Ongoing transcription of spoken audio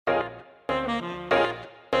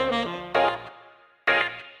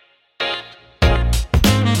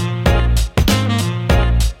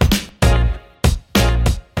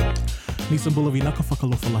Nisambula vinaka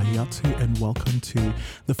whakalofalahi atu, and welcome to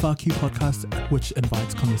the FAQ podcast, which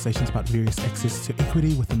invites conversations about various access to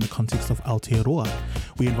equity within the context of Aotearoa.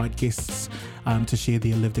 We invite guests to share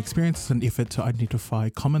their lived experiences in an effort to identify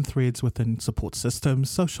common threads within support systems,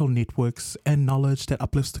 social networks, and knowledge that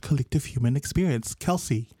uplifts the collective human experience.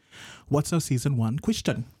 Kelsey, what's our season 1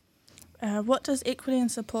 question? What does equity and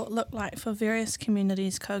support look like for various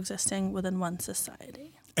communities coexisting within one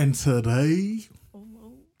society? And today...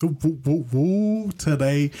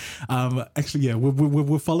 Today,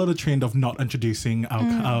 we've followed a trend of not introducing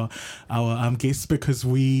our guests because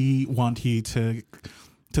we want you to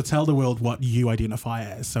tell the world what you identify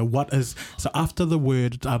as. So after the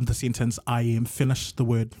word, the sentence I am, finish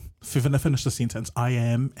the sentence I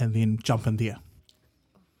am, and then jump in there.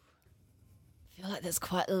 I feel like that's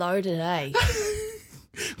quite loaded, eh?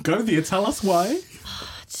 Go there. Tell us why.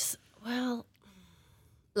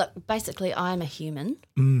 Look, basically, I'm a human.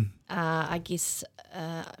 I guess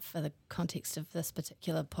for the context of this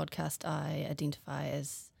particular podcast, I identify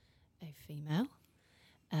as a female.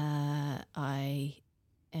 I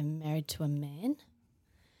am married to a man.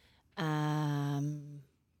 I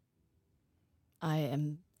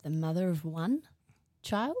am the mother of one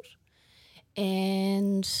child.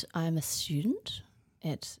 And I'm a student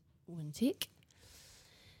at Wintec.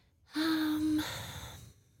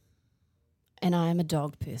 And I am a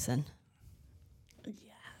dog person. Yes.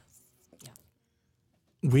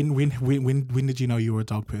 Yeah. When did you know you were a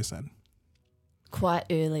dog person? Quite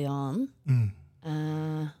early on.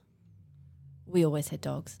 We always had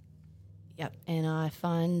dogs. Yep. And I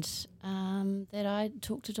find that I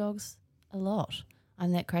talk to dogs a lot.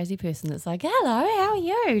 I'm that crazy person that's like, hello, how are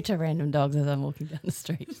you? To random dogs as I'm walking down the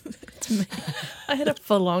street. I had a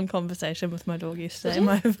full-on conversation with my dog yesterday.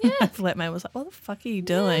 My flatmate was like, what the fuck are you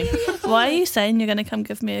doing? Why are you saying you're going to come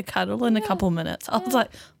give me a cuddle in a couple minutes? I was like,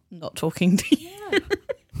 I'm not talking to you. Yeah.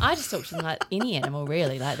 I just talk to them like any animal,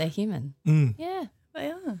 really, like they're human. Yeah. They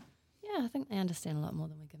are. Yeah, I think they understand a lot more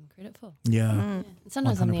than we give them credit for. Yeah. And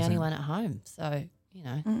sometimes I'm the 100%. only one at home, so,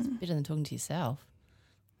 it's better than talking to yourself.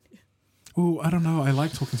 Oh, I don't know. I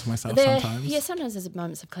like talking to myself sometimes. Yeah, sometimes there's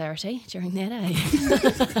moments of clarity during that, eh?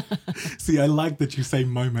 See, I like that you say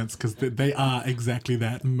moments because they are exactly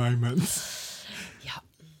that, moments. Yeah.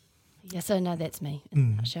 Yeah, so no, that's me in a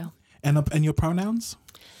nutshell. And your pronouns?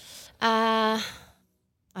 I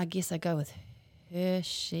guess I go with her,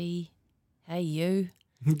 she, hey, you.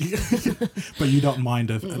 But you don't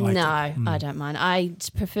mind if... No, I don't mind. I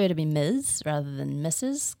prefer to be Ms. rather than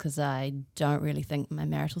Mrs. because I don't really think my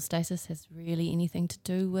marital status has really anything to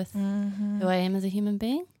do with who I am as a human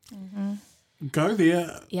being. Go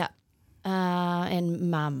there. Yeah.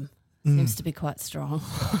 And mum seems to be quite strong.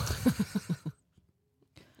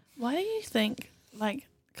 Why do you think,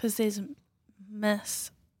 because there's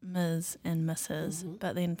Miss, Ms. and Mrs.,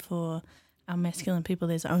 but then for our masculine people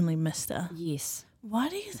there's only Mr. Yes. Why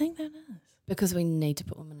do you think that is? Because we need to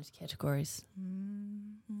put women into categories.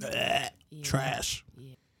 Yeah. Trash.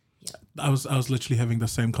 Yeah. I was literally having the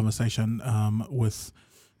same conversation with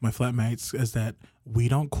my flatmates, is that we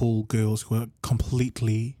don't call girls who are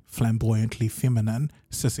completely flamboyantly feminine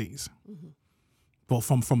sissies. Well,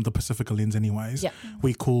 from the Pacifica lens anyways. Yeah.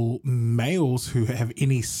 We call males who have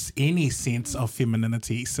any sense of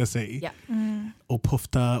femininity sissy. Yeah. Or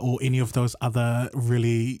pufta or any of those other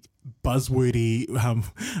really buzzwordy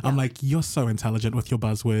I'm like, you're so intelligent with your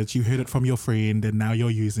buzzwords. You heard it from your friend and now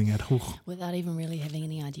you're using it. Without even really having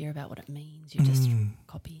any idea about what it means. You're just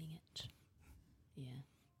copying it. Yeah.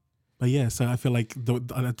 But yeah, so I feel like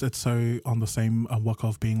it's so on the same walk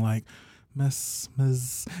of being like Miss,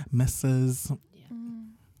 Ms, Mrs.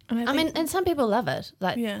 I mean, and some people love it.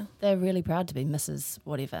 Like, they're really proud to be Mrs.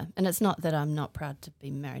 whatever. And it's not that I'm not proud to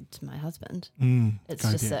be married to my husband. It's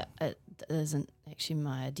just that it isn't actually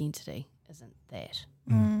my identity, isn't that.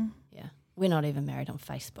 Yeah. We're not even married on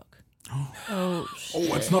Facebook. Oh,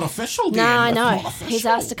 shit. Oh, it's not official then. No, I know. It's not official. He's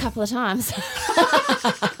asked a couple of times.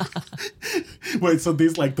 Wait, so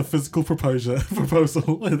there's like the physical proposal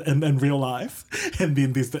in real life, and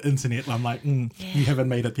then there's the internet. I'm like, you haven't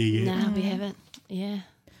made it there yet. No, we haven't. Yeah.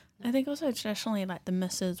 I think also traditionally, the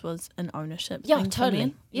Mrs. was an ownership Yeah, thing for totally.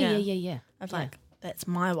 men. Yeah. Of that's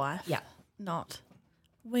my wife. Yeah. Not,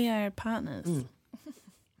 we are partners.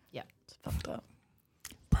 Yeah. It's fucked up.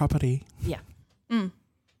 Property. Yeah. Yeah.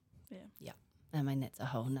 I mean, that's a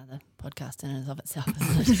whole nother podcast in and of itself,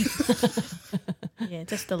 isn't it? Yeah,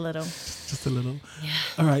 just a little. Just a little. Yeah.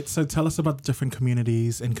 All right, so tell us about the different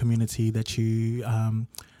communities and community that you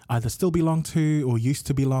either still belong to or used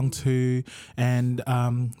to belong to, and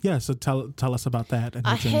so tell us about that and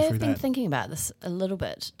your I journey through have been that. thinking about this a little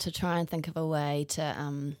bit to try and think of a way to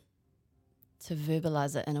to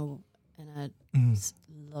verbalize it in a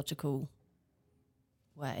logical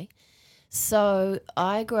way. So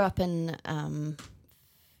I grew up in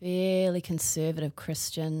fairly conservative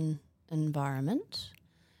Christian environment.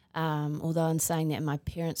 Although in saying that, my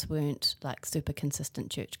parents weren't like super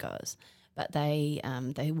consistent churchgoers, but they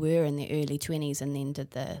were in their early 20s and then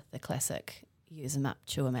did the classic use them up,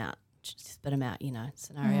 chew them out, spit them out,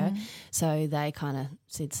 scenario. So they kind of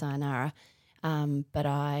said sayonara, but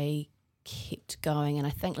I kept going, and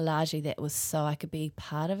I think largely that was so I could be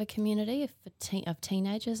part of a community of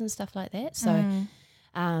teenagers and stuff like that. So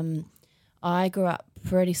I grew up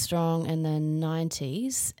pretty strong in the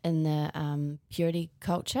 90s in the purity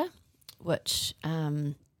culture, which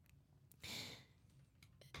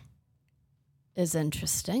is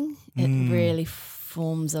interesting. It really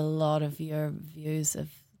forms a lot of your views of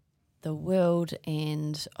the world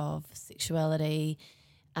and of sexuality,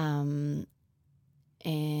 and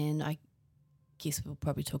I guess we'll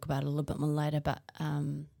probably talk about it a little bit more later, but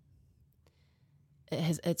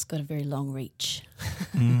it's got a very long reach.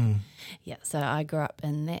 Yeah, so I grew up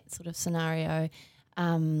in that sort of scenario.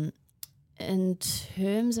 In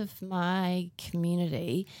terms of my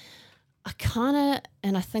community, I kind of,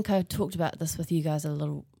 and I think I talked about this with you guys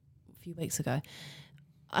a few weeks ago,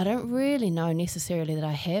 I don't really know necessarily that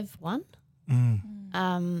I have one.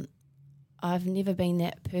 I've never been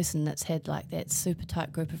that person that's had like that super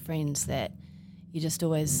tight group of friends that you just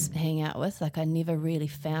always hang out with. Like I never really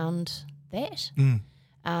found that.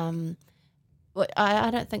 I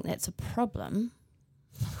don't think that's a problem.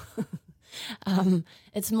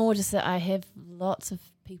 It's more just that I have lots of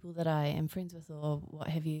people that I am friends with or what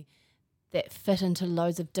have you that fit into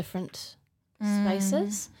loads of different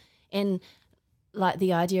spaces. And like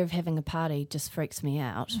the idea of having a party just freaks me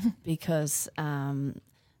out because having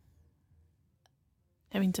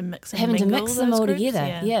to mix them all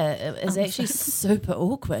together, it's actually super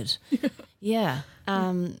awkward. Yeah.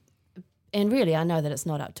 And really, I know that it's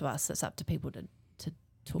not up to us; it's up to people to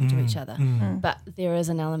talk to each other. But there is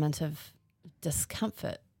an element of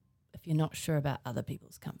discomfort if you're not sure about other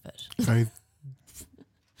people's comfort. So,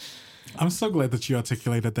 I'm so glad that you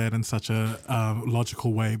articulated that in such a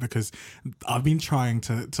logical way, because I've been trying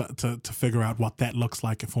to figure out what that looks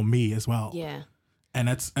like for me as well. Yeah. And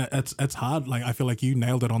it's hard. Like I feel like you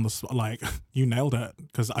nailed it on the like you nailed it,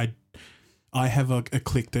 because I have a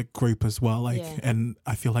eclectic group as well. And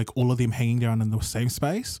I feel like all of them hanging down in the same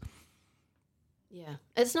space. Yeah,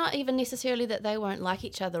 it's not even necessarily that they won't like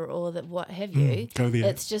each other or that what have you. Go there.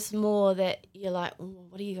 It's just more that you're like, well,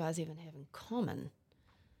 what do you guys even have in common?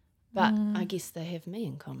 But I guess they have me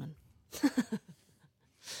in common,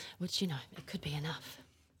 which it could be enough.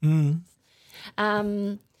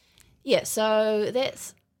 Yeah, so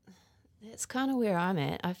that's kind of where I'm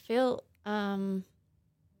at. I feel I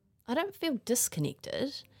don't feel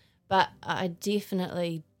disconnected, but I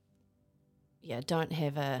definitely don't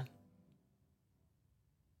have a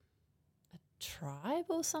tribe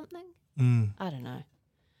or something. I don't know.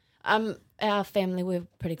 Our family, we're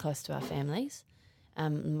pretty close to our families.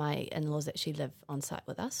 My in-laws actually live on site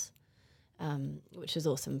with us, which is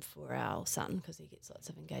awesome for our son because he gets lots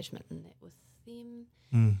of engagement in that with them.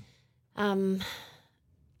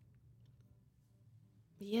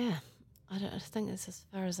 Yeah, I think that's as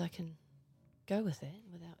far as I can go with that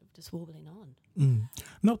without just warbling on.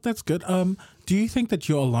 No, that's good. Do you think that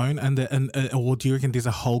you're alone, or do you reckon there's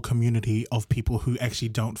a whole community of people who actually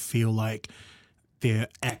don't feel like they're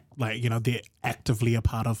actively a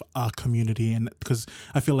part of our community? And because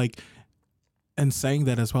I feel like, in saying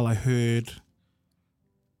that as well, I heard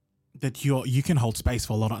that you can hold space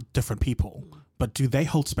for a lot of different people, but do they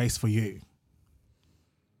hold space for you?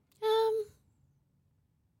 Yeah,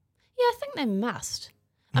 I think they must.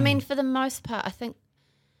 I mean, for the most part, I think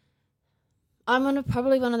I'm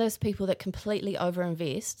probably one of those people that completely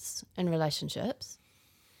overinvests in relationships.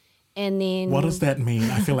 And then what does that mean?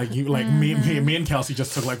 I feel like you me and Kelsey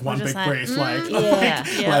just took like one big breath,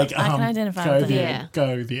 I can identify with that.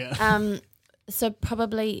 Go there. So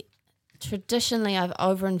probably traditionally I've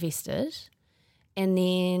overinvested and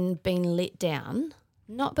then been let down,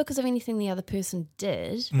 not because of anything the other person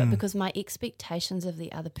did, but because my expectations of the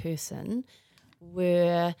other person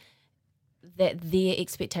were that their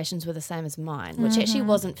expectations were the same as mine, which actually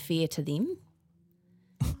wasn't fair to them.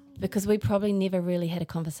 Because we probably never really had a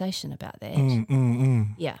conversation about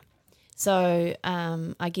that. Yeah. So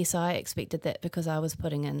I guess I expected that because I was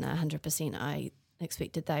putting in 100%, I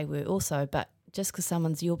expected they were also. But just because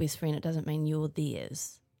someone's your best friend, it doesn't mean you're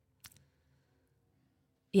theirs.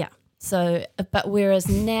 Yeah. So, but whereas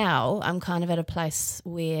now I'm kind of at a place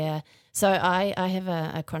where, so I have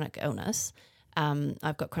a chronic illness.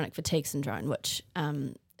 I've got chronic fatigue syndrome, which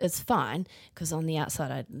is fine because on the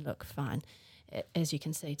outside I look fine, as you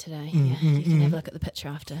can see today. You can have a look at the picture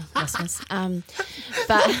after Christmas.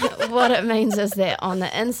 But what it means is that on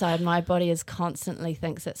the inside, my body is constantly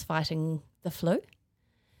thinks it's fighting the flu.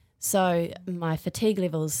 So my fatigue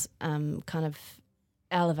levels kind of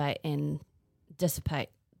elevate and dissipate,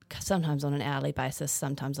 sometimes on an hourly basis,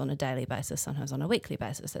 sometimes on a daily basis, sometimes on a weekly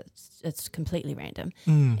basis. It's completely random.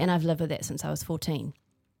 And I've lived with that since I was 14.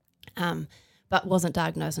 But wasn't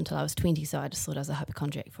diagnosed until I was 20, so I just thought I was a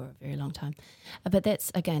hypochondriac for a very long time. But that's,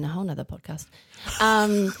 again, a whole nother podcast.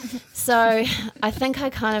 So I think I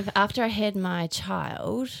kind of, after I had my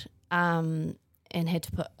child and had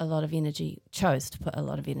to put a lot of energy, chose to put a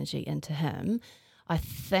lot of energy into him, I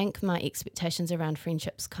think my expectations around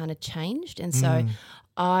friendships kind of changed. And so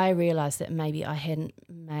I realised that maybe I hadn't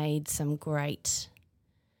made some great,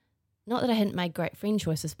 not that I hadn't made great friend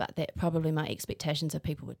choices, but that probably my expectations of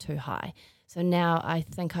people were too high. So now I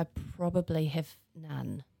think I probably have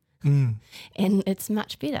none. And it's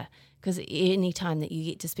much better because any time that you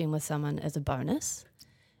get to spend with someone is a bonus.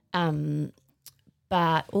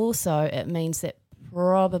 But also it means that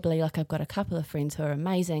probably, like, I've got a couple of friends who are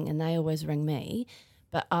amazing and they always ring me,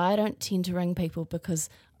 but I don't tend to ring people because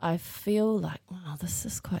I feel like, wow, this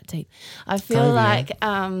is quite deep. I feel like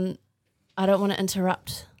I don't want to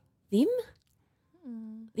interrupt them.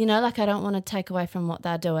 You know, like I don't want to take away from what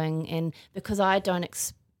they're doing, and because I don't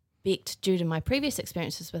expect, due to my previous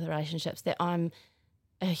experiences with relationships, that I'm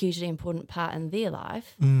a hugely important part in their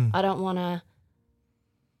life, I don't want to,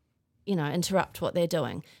 you know, interrupt what they're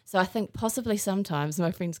doing. So I think possibly sometimes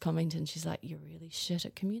my friends comment and she's like, you're really shit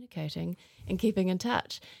at communicating and keeping in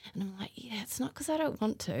touch. And I'm like, yeah, it's not because I don't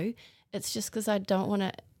want to. It's just because I don't want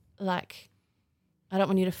to, like, I don't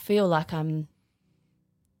want you to feel like I'm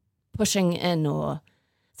pushing in or...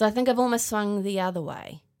 So I think I've almost swung the other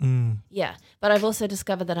way. Yeah, but I've also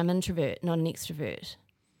discovered that I'm an introvert, not an extrovert.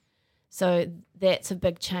 So that's a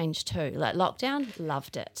big change too. Like lockdown,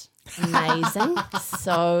 loved it. Amazing.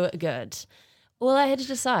 So good. All I had to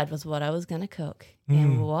decide was what I was going to cook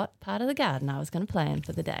and what part of the garden I was going to plan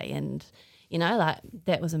for the day. And, you know, like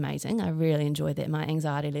that was amazing. I really enjoyed that. My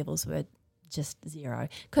anxiety levels were just zero.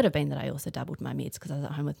 Could have been that I also doubled my meds because I was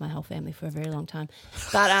at home with my whole family for a very long time.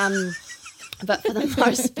 But for the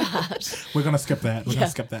most part... We're going to skip that. We're going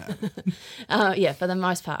to skip that. Yeah, for the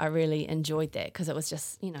most part, I really enjoyed that because it was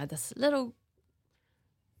just, you know, this little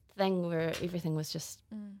thing where everything was just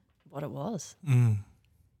what it was.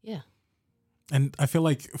 Yeah. And I feel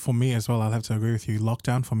like for me as well, I'll have to agree with you,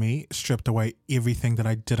 lockdown for me stripped away everything that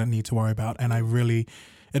I didn't need to worry about. And it really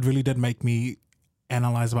did make me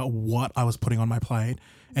analyze about what I was putting on my plate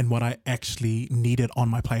and what I actually needed on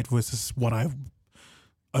my plate versus what I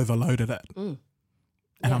overloaded it. And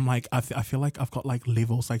I'm like, I feel like I've got like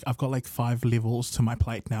levels, like I've got like 5 levels to my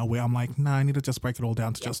plate now where I'm like, I need to just break it all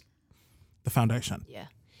down to just the foundation. Yeah.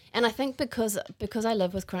 And I think because I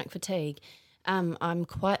live with chronic fatigue, I'm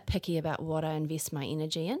quite picky about what I invest my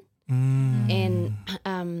energy in.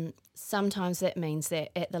 And sometimes that means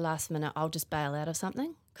that at the last minute I'll just bail out of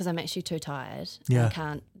something because I'm actually too tired and I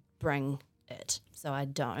can't bring it, so I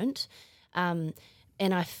don't. And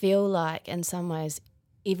I feel like in some ways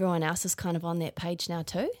everyone else is kind of on that page now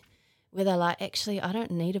too, where they're like, actually, I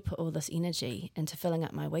don't need to put all this energy into filling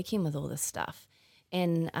up my weekend with all this stuff.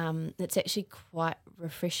 And it's actually quite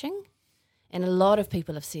refreshing. And a lot of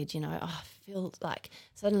people have said, you know, I feel like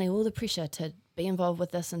suddenly all the pressure to be involved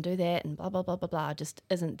with this and do that and blah, blah, blah, blah, blah just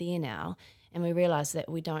isn't there now. And we realise that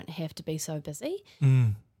we don't have to be so busy,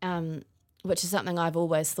 which is something I've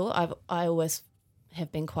always thought. I always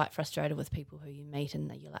have been quite frustrated with people who you meet and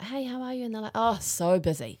you're like, hey, how are you? And they're like, oh, so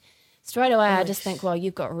busy. Straight away, I just think, well,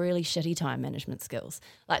 you've got really shitty time management skills.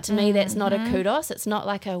 Like, to me, that's not a kudos. It's not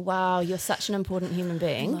like a, wow, you're such an important human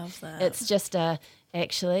being. Love that. It's just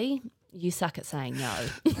actually, you suck at saying no.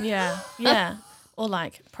 Yeah. Or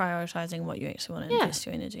like prioritising what you actually want to invest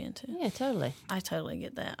your energy into. Yeah, totally. I totally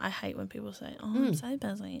get that. I hate when people say, oh, I'm so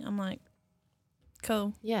busy. I'm like,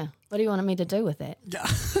 cool. Yeah. What do you want me to do with that? Yeah.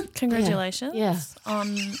 Congratulations on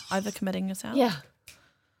overcommitting yourself. Yeah.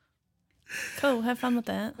 Cool. Have fun with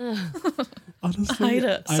that. Honestly, I hate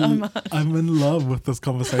it so much. I'm in love with this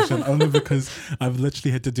conversation only because I've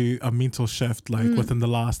literally had to do a mental shift like within the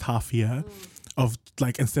last half year of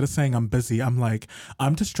like, instead of saying I'm busy, I'm like,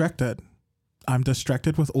 I'm distracted. I'm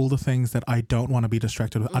distracted with all the things that I don't want to be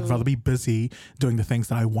distracted with. I'd rather be busy doing the things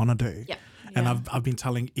that I want to do. Yeah. And I've been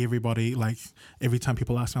telling everybody, like every time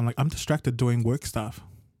people ask me, I'm like, I'm distracted doing work stuff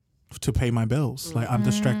to pay my bills. Like I'm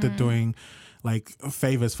distracted doing like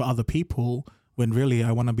favors for other people when really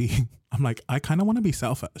I want to be, I'm like, I kind of want to be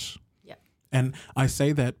selfish. Yeah. And I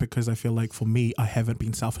say that because I feel like for me, I haven't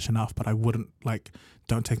been selfish enough, but I wouldn't like,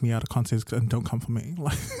 don't take me out of context and don't come for me.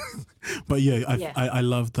 Like, but I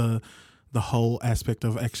love the whole aspect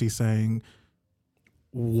of actually saying,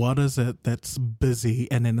 what is it that's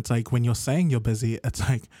busy? And then it's like, when you're saying you're busy, it's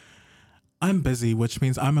like, I'm busy, which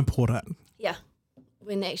means I'm important. Yeah.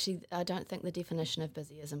 When actually, I don't think the definition of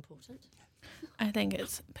busy is important. I think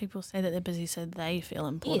it's people say that they're busy so they feel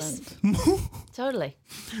important. Yes. Totally.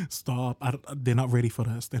 Stop. They're not ready for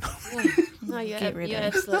this. They're not ready. No, you're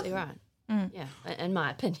absolutely right. Yeah, in my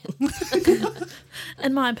opinion.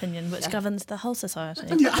 In my opinion, which governs the whole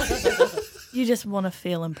society. You just want to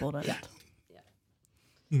feel important.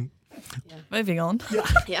 Yeah. Moving on.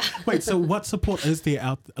 Yeah. Wait, so what support is there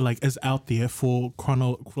out there for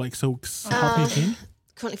help me again?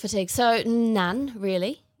 Chronic fatigue. So none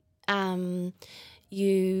really.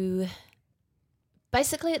 You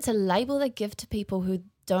basically, it's a label they give to people who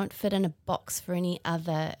don't fit in a box for any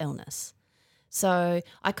other illness. So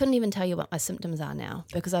I couldn't even tell you what my symptoms are now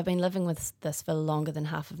because I've been living with this for longer than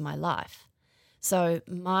half of my life. So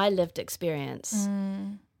my lived experience,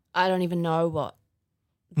 I don't even know what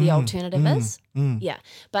the alternative is. Yeah,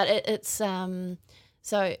 but it's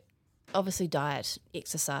so obviously diet,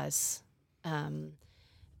 exercise,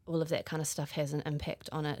 all of that kind of stuff has an impact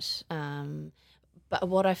on it. But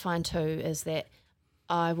what I find too is that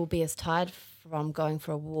I will be as tired from going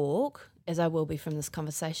for a walk as I will be from this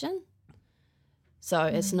conversation. So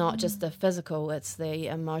it's not just the physical, it's the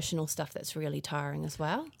emotional stuff that's really tiring as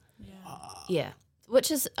well. Yeah.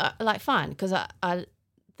 Which is fine because I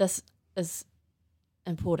this is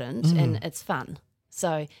important and it's fun.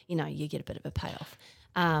 So, you get a bit of a payoff.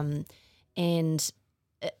 And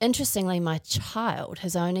interestingly, my child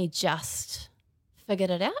has only just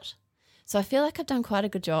figured it out. So I feel like I've done quite a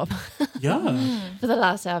good job for the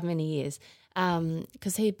last however many years.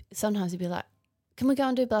 Because sometimes he'd be like, can we go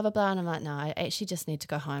and do blah, blah, blah? And I'm like, no, I actually just need to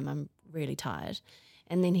go home. I'm really tired.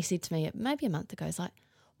 And then he said to me maybe a month ago, he's like,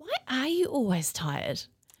 why are you always tired?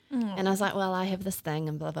 And I was like, well, I have this thing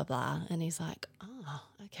and blah, blah, blah. And he's like, oh,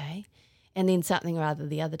 okay. And then something or other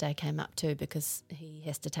the other day came up too because he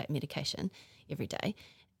has to take medication every day.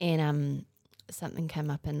 And something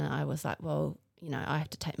came up and I was like, well, I have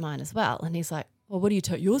to take mine as well. And he's like, well, what do you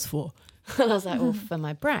take yours for? And I was like, well, for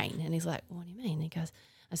my brain. And he's like, what do you mean? He goes,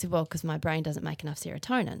 I said, well, because my brain doesn't make enough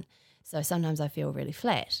serotonin. So sometimes I feel really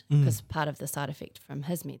flat because part of the side effect from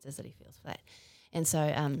his meds is that he feels flat. And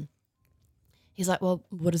so he's like, well,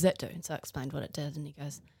 what does that do? And so I explained what it did. And he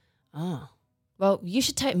goes, oh, well, you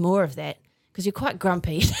should take more of that because you're quite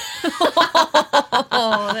grumpy.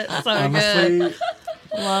 Oh, that's so good.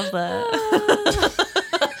 Love that.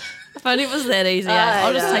 If only it was that easy.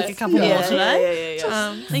 I'll just take a couple more today.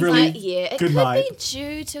 It could be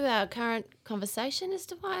due to our current conversation as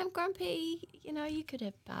to why I'm grumpy. You could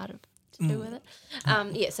have part of to do with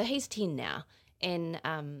it. So he's 10 now. And,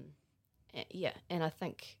 and I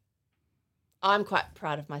think I'm quite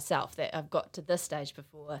proud of myself that I've got to this stage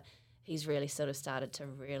before he's really sort of started to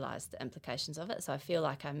realise the implications of it. So I feel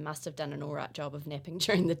like I must have done an all right job of napping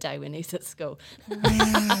during the day when he's at school.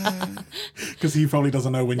 Because he probably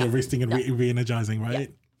doesn't know when you're resting and re-energizing, right?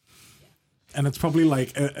 Yeah. And it's probably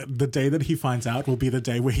like the day that he finds out will be the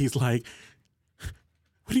day where he's like,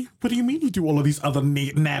 what do you mean you do all of these other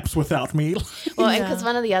naps without me? Well, because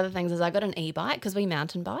one of the other things is I got an e-bike because we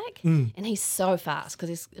mountain bike and he's so fast because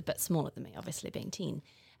he's a bit smaller than me, obviously being 10.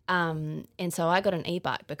 And so I got an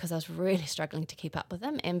e-bike because I was really struggling to keep up with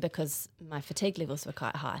him and because my fatigue levels were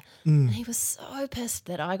quite high. And he was so pissed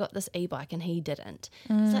that I got this e-bike and he didn't.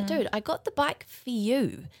 It's like, dude, I got the bike for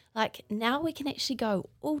you. Like, now we can actually go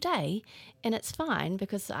all day and it's fine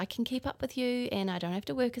because I can keep up with you and I don't have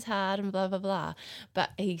to work as hard and blah, blah, blah. But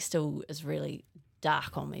he still is really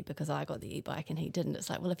dark on me because I got the e-bike and he didn't. It's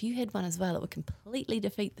like, well, if you had one as well, it would completely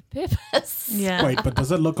defeat the purpose. Yeah. Wait, but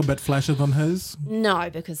does it look a bit flashier than his? No,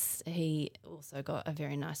 because he also got a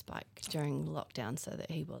very nice bike during lockdown so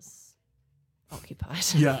that he was occupied.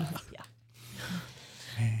 Yeah.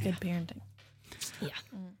 Good parenting. Yeah.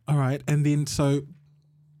 All right. And then so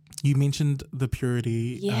you mentioned the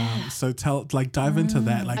purity. Yeah. So dive into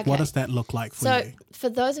that. Like, what does that look like for you? So for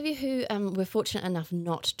those of you who were fortunate enough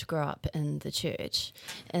not to grow up in the church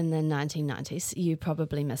in the 1990s, you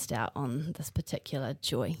probably missed out on this particular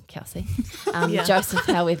joy, Kelsey. Joseph,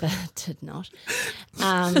 however, did not.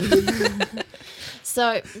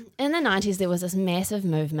 So in the 90s, there was this massive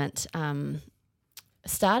movement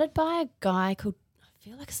started by a guy called, I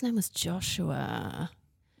feel like his name was Joshua.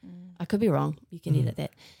 I could be wrong. You can edit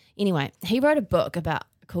that. Anyway, he wrote a book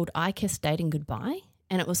called I Kissed Dating Goodbye,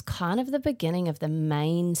 and it was kind of the beginning of the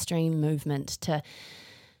mainstream movement to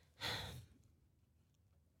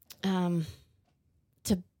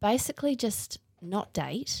to basically just not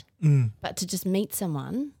date, but to just meet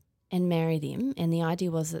someone and marry them. And the idea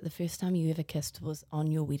was that the first time you ever kissed was on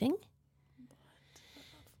your wedding,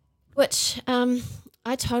 which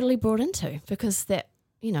I totally brought into because that,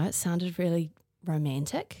 it sounded really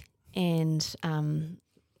romantic and,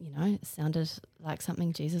 it sounded like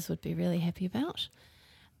something Jesus would be really happy about.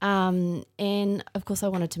 And of course I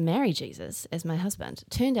wanted to marry Jesus as my husband.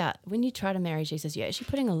 Turned out when you try to marry Jesus, you're actually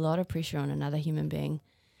putting a lot of pressure on another human being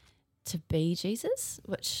to be Jesus,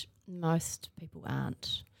 which most people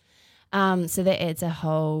aren't. So that adds a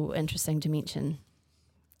whole interesting dimension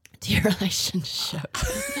to your relationship.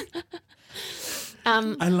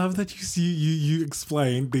 I love that you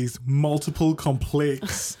explain these multiple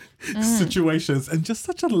complex situations and just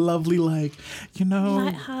such a lovely, lighthearted.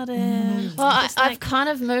 Well, I've kind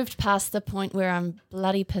of moved past the point where I'm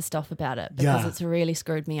bloody pissed off about it because it's really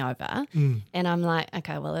screwed me over. And I'm like,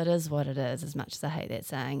 okay, well, it is what it is, as much as I hate that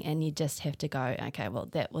saying. And you just have to go, okay, well,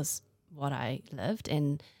 that was what I lived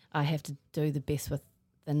and I have to do the best with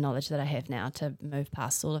the knowledge that I have now to move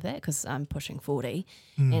past all of that because I'm pushing 40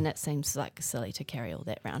 and it seems like silly to carry all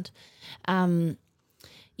that around.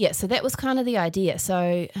 So that was kind of the idea.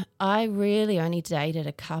 So I really only dated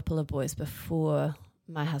a couple of boys before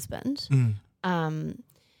my husband and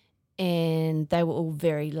they were all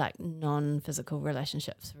very non-physical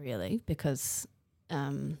relationships really because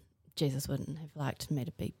Jesus wouldn't have liked me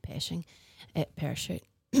to be pashing at Parachute.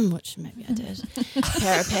 Which maybe I did,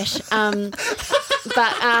 Parapash.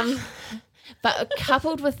 But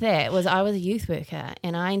coupled with that was I was a youth worker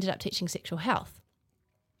and I ended up teaching sexual health,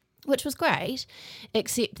 which was great,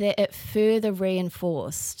 except that it further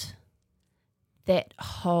reinforced that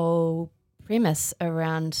whole premise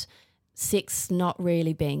around sex not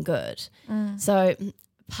really being good. So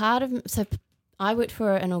I worked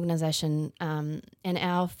for an organisation and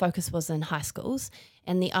our focus was in high schools.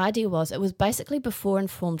 And the idea was it was basically before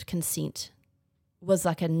informed consent was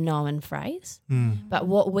like a known phrase. But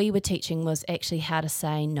what we were teaching was actually how to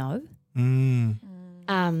say no.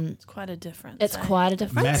 It's quite a difference. It's quite a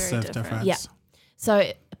difference. Massive difference. Yeah.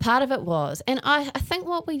 So part of it was, and I think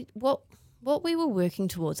what we were working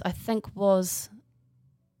towards, I think was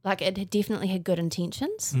it definitely had good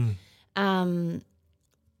intentions.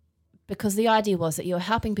 Because the idea was that you're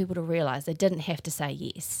helping people to realise they didn't have to say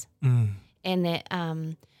yes. And that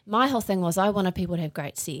my whole thing was I wanted people to have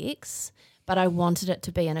great sex, but I wanted it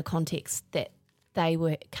to be in a context that they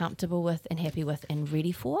were comfortable with and happy with and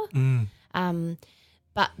ready for.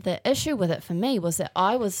 But the issue with it for me was that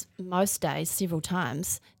I was most days, several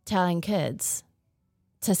times, telling kids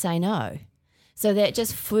to say no. So that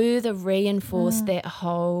just further reinforced that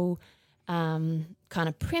whole kind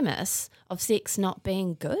of premise of sex not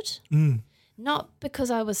being good. Not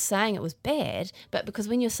because I was saying it was bad, but because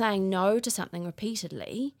when you're saying no to something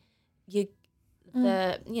repeatedly,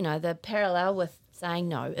 the parallel with saying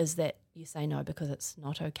no is that you say no because it's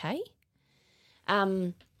not okay.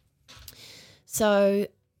 So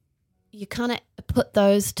you kind of put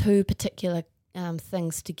those two particular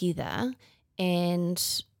things together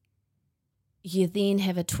and you then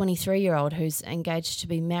have a 23-year-old who's engaged to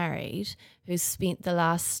be married, who's spent the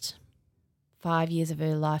last 5 years of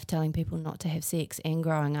her life telling people not to have sex and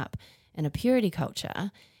growing up in a purity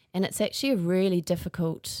culture. And it's actually a really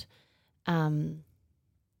difficult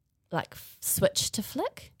switch to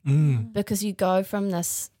flick because you go from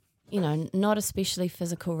this, not especially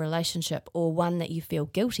physical relationship or one that you feel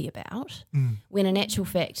guilty about when in actual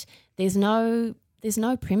fact there's no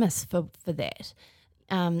premise for that.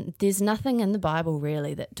 There's nothing in the Bible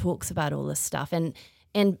really that talks about all this stuff and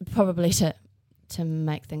probably to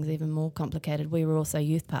make things even more complicated, we were also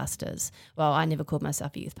youth pastors. Well, I never called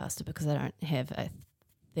myself a youth pastor because I don't have a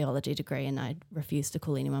theology degree and I refuse to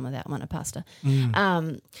call anyone without one a pastor.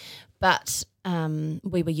 But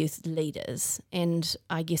we were youth leaders, and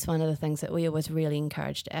I guess one of the things that we always really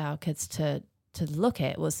encouraged our kids to look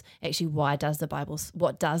at was actually what does the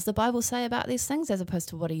Bible say about these things as opposed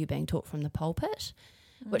to what are you being taught from the pulpit,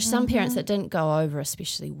 which some parents that didn't go over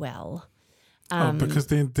especially well. Because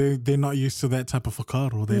they're not used to that type of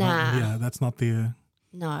whakaaro. That's not their...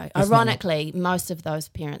 No. Ironically, most of those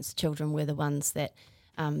parents' children were the ones that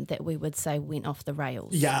we would say went off the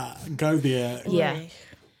rails. Yeah, go there. Yeah.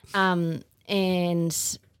 And,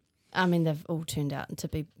 I mean, they've all turned out to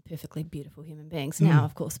be perfectly beautiful human beings now,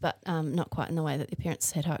 of course, but not quite in the way that their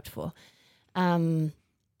parents had hoped for.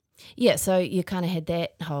 So you kind of had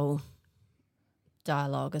that whole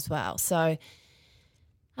dialogue as well. So...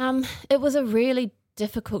 it was a really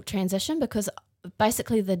difficult transition because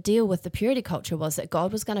basically the deal with the purity culture was that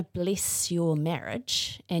God was going to bless your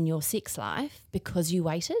marriage and your sex life because you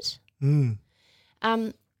waited.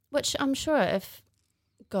 Which I'm sure if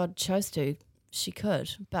God chose to, she could,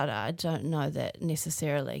 but I don't know that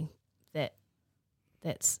necessarily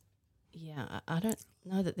that's I don't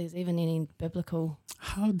know that there's even any biblical.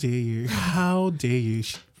 How dare you? How dare you?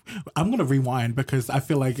 I'm going to rewind because I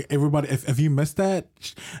feel like everybody, if you missed that,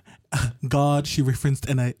 God, she referenced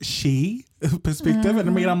in a she perspective. And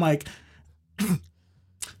I mean, I'm like,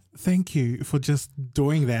 thank you for just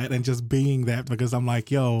doing that and just being that, because I'm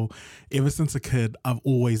like, yo, ever since a kid, I've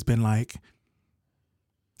always been like,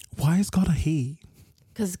 why is God a he?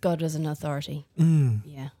 Because God is an authority.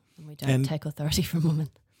 Yeah. And we don't take authority from women.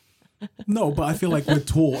 No, but I feel like we're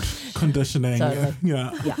taught conditioning. Totally.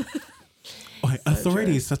 Yeah. Like, so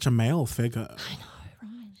authority true. Is such a male figure. I know,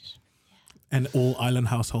 right? Yeah. And all island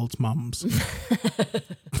households mums.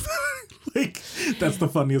 Like, that's the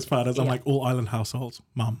funniest part is I'm like, all island households,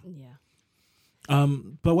 mum. Yeah.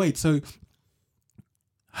 But wait, so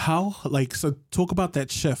talk about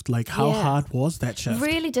that shift. Like, how hard was that shift?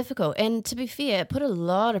 Really difficult. And to be fair, it put a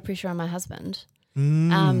lot of pressure on my husband.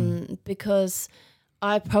 Because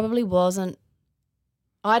I probably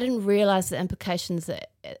I didn't realize the implications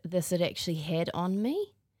that this had actually had on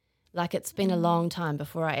me. Like, it's been a long time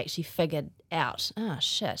before I actually figured out,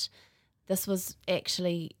 shit, this was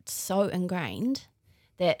actually so ingrained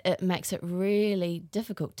that it makes it really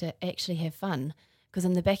difficult to actually have fun. Because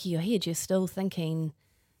in the back of your head, you're still thinking,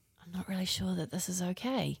 I'm not really sure that this is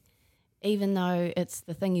okay, even though it's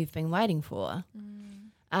the thing you've been waiting for.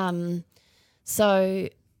 So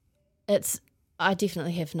I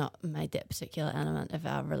definitely have not made that particular element of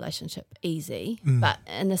our relationship easy. But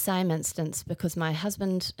in the same instance, because my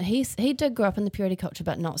husband, he did grow up in the purity culture,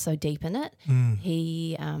 but not so deep in it.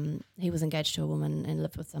 He was engaged to a woman and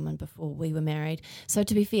lived with someone before we were married. So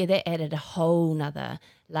to be fair, that added a whole nother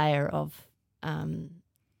layer of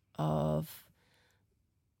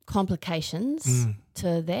complications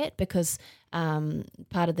to that, because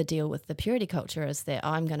part of the deal with the purity culture is that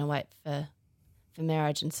I'm going to wait for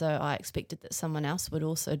marriage, and so I expected that someone else would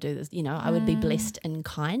also do this. I would be blessed in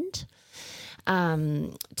kind.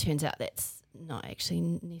 Turns out that's not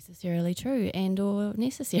actually necessarily true and or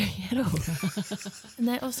necessary at all. And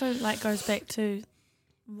that also goes back to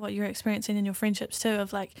what you're experiencing in your friendships too,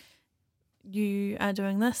 of you are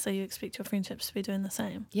doing this, so you expect your friendships to be doing the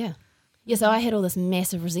same. Yeah, so I had all this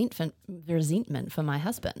massive resentment for my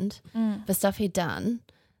husband for stuff he'd done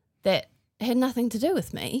that had nothing to do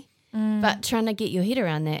with me. But trying to get your head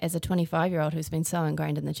around that as a 25-year-old who's been so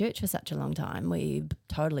ingrained in the church for such a long time, where you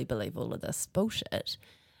totally believe all of this bullshit,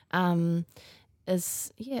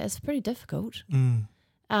 it's pretty difficult.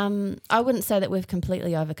 I wouldn't say that we've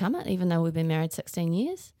completely overcome it, even though we've been married 16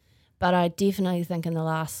 years. But I definitely think in the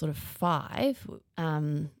last sort of 5,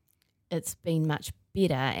 it's been much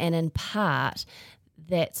better. And in part,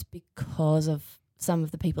 that's because of some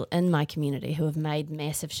of the people in my community who have made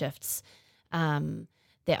massive shifts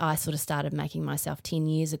that I sort of started making myself 10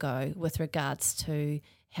 years ago with regards to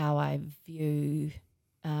how I view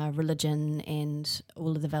religion and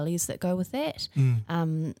all of the values that go with that.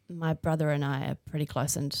 My brother and I are pretty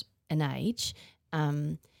close in age,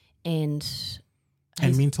 and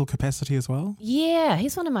mental capacity as well. Yeah,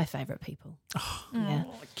 he's one of my favourite people. Yeah,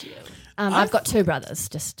 cute. I've got 2 brothers,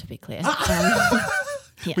 just to be clear.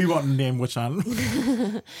 We won't name which one.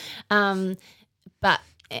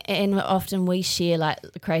 And often we share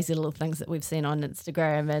crazy little things that we've seen on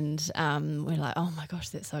Instagram, and we're like, oh my gosh,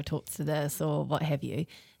 that so talks to this or what have you.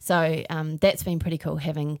 So that's been pretty cool,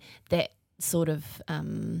 having that sort of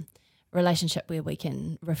relationship where we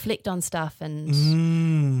can reflect on stuff,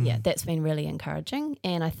 and that's been really encouraging.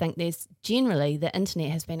 And I think there's generally the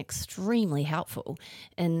internet has been extremely helpful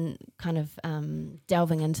in kind of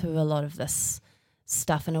delving into a lot of this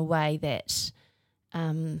stuff in a way that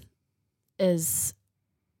is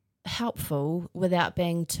helpful without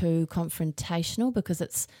being too confrontational, because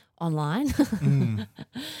it's online.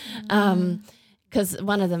 Because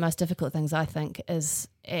one of the most difficult things I think is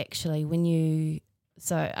actually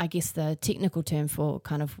so I guess the technical term for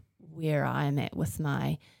kind of where I am at with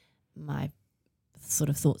my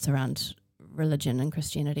sort of thoughts around religion and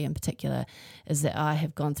Christianity in particular is that I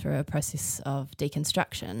have gone through a process of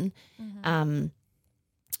deconstruction,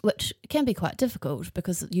 which can be quite difficult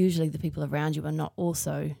because usually the people around you are not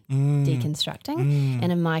also deconstructing.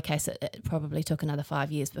 And in my case, it probably took another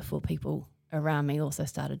 5 years before people around me also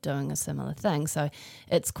started doing a similar thing. So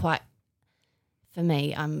it's quite, for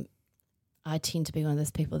me, I tend to be one of those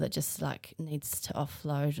people that just needs to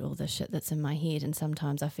offload all the shit that's in my head, and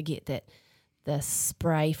sometimes I forget that the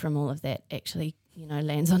spray from all of that actually,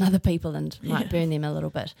 lands on other people and might burn them a little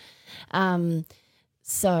bit.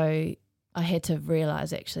 So I had to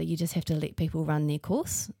realise actually you just have to let people run their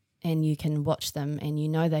course, and you can watch them and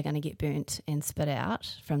they're going to get burnt and spit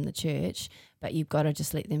out from the church, but you've got to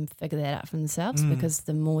just let them figure that out for themselves, because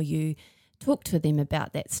the more you talk to them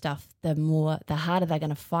about that stuff, the harder they're going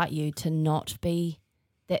to fight you to not be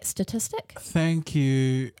that statistic. Thank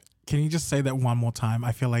you. Can you just say that one more time?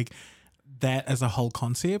 I feel like that as a whole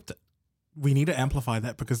concept, we need to amplify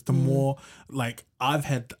that, because the more, like, I've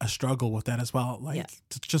had a struggle with that as well, like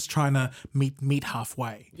just trying to meet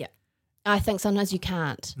halfway. Yeah. I think sometimes you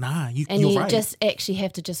can't. Nah, you're right. Just actually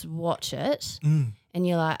have to just watch it, and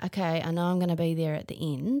you're like, okay, I know I'm going to be there at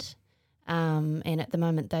the end, and at the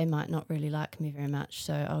moment they might not really like me very much,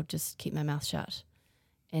 so I'll just keep my mouth shut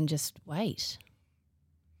and just wait.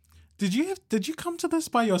 Did you come to this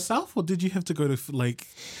by yourself, or did you have to go to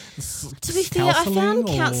to be fair, I found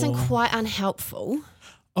counselling quite unhelpful.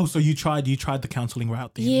 Oh, so you tried the counselling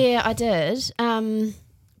route then? Yeah, I did.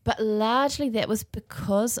 But largely that was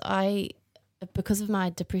because of my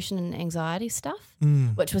depression and anxiety stuff,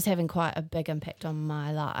 which was having quite a big impact on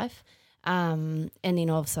my life. And then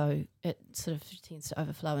also it sort of tends to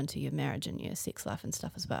overflow into your marriage and your sex life and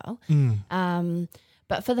stuff as well.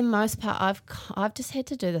 But for the most part, I've just had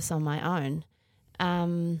to do this on my own,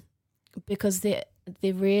 because there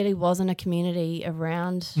really wasn't a community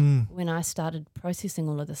around when I started processing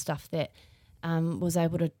all of the stuff that was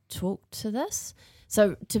able to talk to this.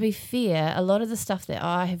 So to be fair, a lot of the stuff that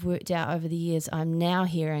I have worked out over the years, I'm now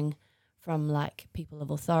hearing from like people of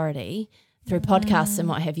authority through podcasts and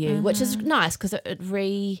what have you, which is nice because it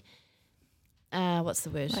what's the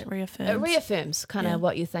word? Like reaffirms. It reaffirms kind of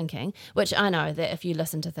what you're thinking, which I know that if you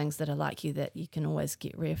listen to things that are like you, that you can always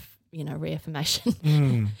get reaffirmation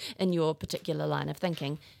in your particular line of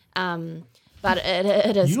thinking. But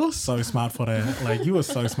it is. You are so smart for that. Like, you are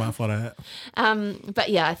so smart for that. But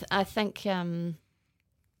yeah, I think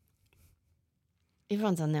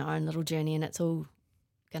everyone's on their own little journey, and it's all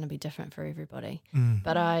going to be different for everybody.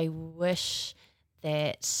 But I wish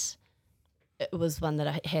that it was one that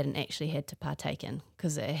I hadn't actually had to partake in,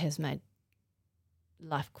 because it has made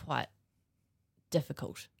life quite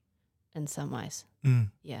difficult in some ways.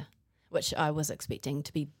 Yeah, which I was expecting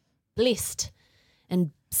to be blessed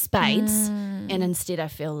in spades, and instead I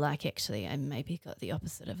feel like actually I maybe got the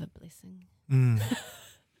opposite of a blessing.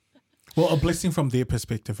 Well, a blessing from their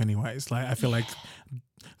perspective anyways. Like, I feel like,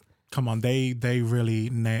 come on, they really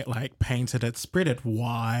painted it, spread it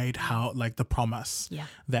wide, how like the promise. Yeah.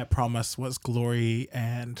 That promise was glory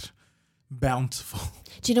and bountiful.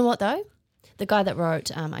 Do you know what though? The guy that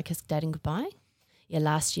wrote I Kissed Dating Goodbye,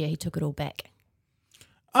 last year he took it all back.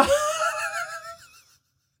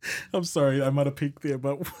 I'm sorry, I might have peeked there,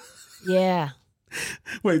 but yeah.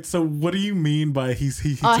 Wait, so what do you mean by he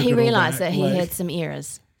realised that he had some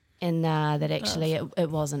errors, and that actually it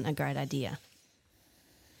wasn't a great idea.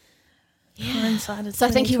 Yeah. So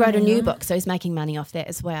I think he wrote a new book, so he's making money off that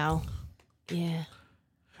as well. Yeah.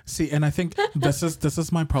 See, and I think this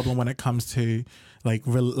is my problem when it comes to like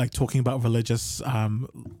talking about religious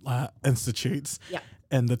institutes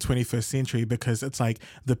in the 21st century, because it's like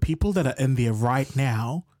the people that are in there right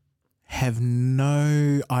now have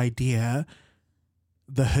no idea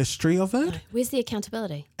the history of it. Where's the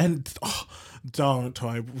accountability? And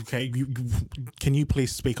can you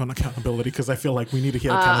please speak on accountability, because I feel like we need to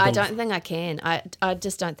hear accountability. I don't think I can. I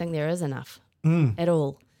just don't think there is enough at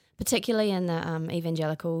all, particularly in the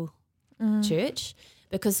evangelical church,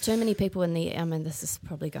 because too many people in the this is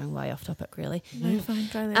probably going way off topic really. No, fine,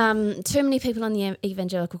 go there. Too many people in the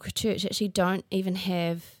evangelical church actually don't even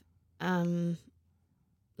have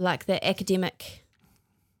like the academic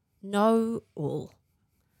know-all.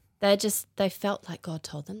 They felt like God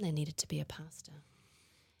told them they needed to be a pastor.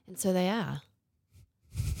 And so they are.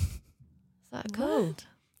 Is that cool? What?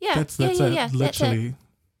 Yeah. That's literally. That's it.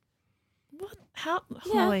 What? How?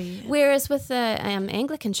 Yeah. Whereas with the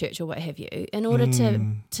Anglican church or what have you, in order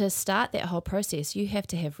to start that whole process, you have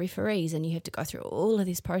to have referees and you have to go through all of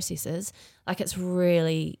these processes. Like, it's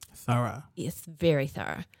really thorough. It's very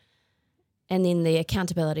thorough. And then the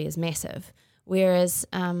accountability is massive. Whereas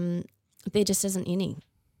there just isn't any,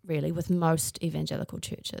 really, with most evangelical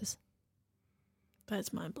churches.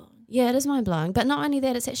 That's mind-blowing. Yeah, it is mind-blowing. But not only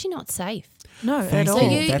that, it's actually not safe. No, at all. So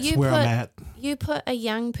that's where I'm at. You put a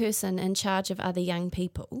young person in charge of other young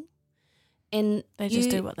people, and they just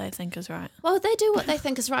do what they think is right. Well, they do what they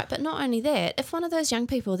think is right, but not only that, if one of those young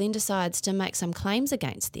people then decides to make some claims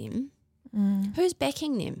against them, who's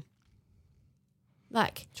backing them?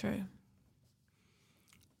 Like, true.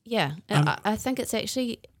 Yeah, I think it's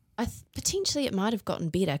actually, potentially it might have gotten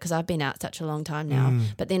better because I've been out such a long time now.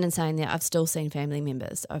 But then in saying that, I've still seen family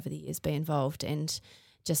members over the years be involved and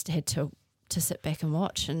just had to sit back and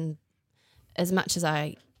watch. And as much as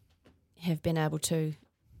I have been able to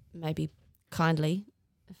maybe kindly,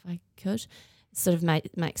 if I could, sort of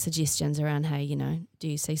make suggestions around, hey, you know, do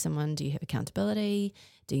you see someone? Do you have accountability?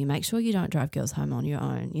 Do you make sure you don't drive girls home on your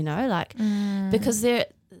own? You know, like because they're,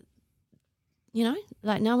 you know,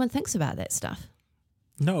 like no one thinks about that stuff.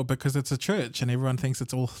 No, because it's a church and everyone thinks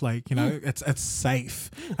it's all like, you know, it's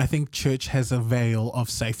safe. I think church has a veil of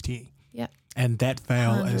safety. Yeah. And that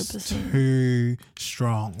veil 100%. Is too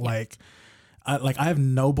strong. Yeah. I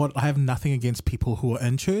have nothing against people who are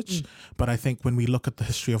in church, but I think when we look at the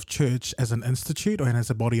history of church as an institute or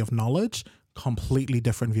as a body of knowledge, completely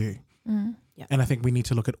different view. Yeah. And I think we need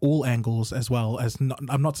to look at all angles as well as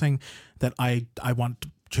I'm not saying that I want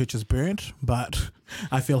churches burnt, but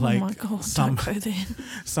I feel like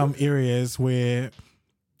some areas where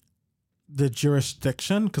the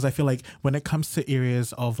jurisdiction, because I feel like when it comes to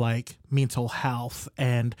areas of like mental health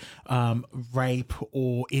and rape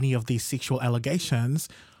or any of these sexual allegations,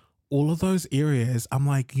 all of those areas, I'm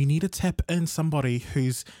like, you need to tap in somebody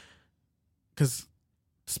who's, because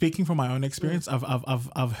speaking from my own experience,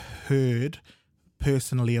 I've heard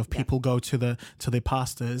personally of people go to their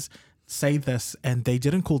pastors, say this, and they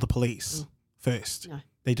didn't call the police first. No.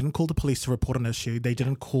 They didn't call the police to report an issue. They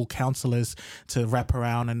didn't call counselors to wrap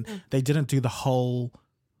around, and they didn't do the whole,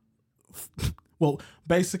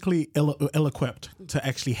 basically ill-equipped to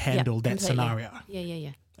actually handle that scenario.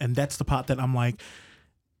 Yeah. And that's the part that I'm like,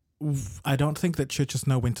 I don't think that churches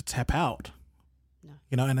know when to tap out. No.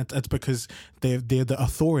 You know, and it's because they're the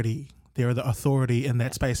authority. They're the authority in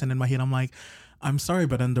that space. And in my head, I'm like, I'm sorry,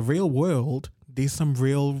 but in the real world, there's some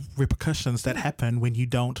real repercussions that happen when you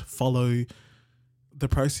don't follow the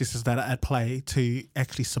processes that are at play to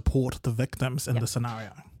actually support the victims in the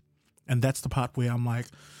scenario. And that's the part where I'm like,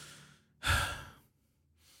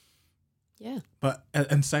 yeah. But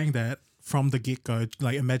in saying that, from the get-go,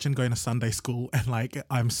 like imagine going to Sunday school and like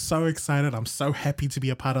I'm so excited, I'm so happy to be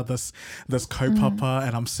a part of this kaupapa,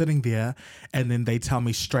 and I'm sitting there and then they tell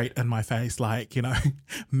me straight in my face, like, you know,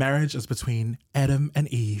 marriage is between Adam and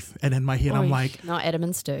Eve, and in my head I'm like, not Adam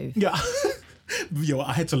and Stu. Yeah.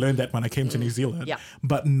 I had to learn that when I came to New Zealand. Yeah.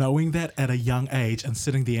 But knowing that at a young age and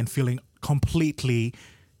sitting there and feeling completely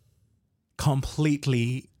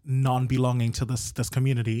non-belonging to this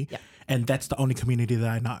community, and that's the only community that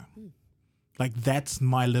I know. Like, that's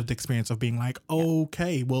my lived experience of being like,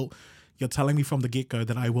 okay, well, you're telling me from the get-go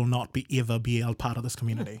that I will not ever be a part of this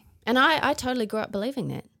community. And I totally grew up believing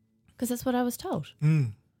that because that's what I was told.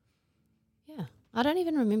 Yeah. I don't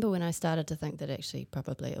even remember when I started to think that actually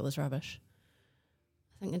probably it was rubbish.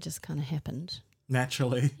 I think it just kind of happened.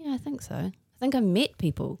 Naturally. Yeah, I think so. I think I met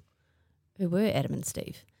people who were Adam and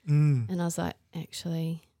Steve. And I was like,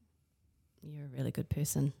 actually, you're a really good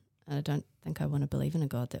person. And I don't think I want to believe in a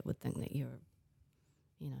God that would think that you're,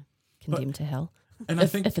 you know, condemned to hell. And I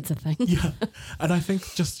think if it's a thing. Yeah. And I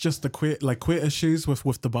think just the queer issues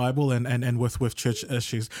with the Bible and with church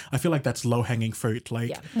issues, I feel like that's low hanging fruit.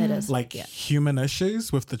 Like it is. Like human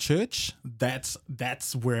issues with the church, that's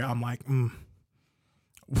where I'm like,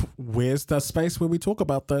 where's the space where we talk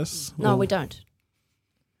about this? No, we don't.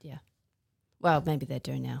 Yeah. Well, maybe they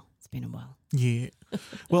do now. It's been a while. Yeah.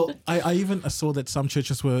 Well, I even saw that some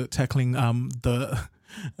churches were tackling the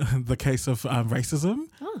case of racism.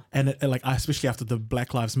 Oh. And like, especially after the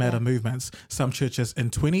Black Lives Matter movements, some churches in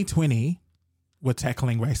 2020 were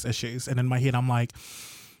tackling race issues. And in my head, I'm like,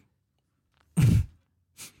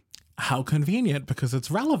 how convenient, because it's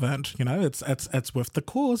relevant, you know, it's with the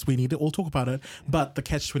cause. We need to all talk about it. But the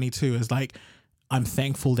catch-22 is like, I'm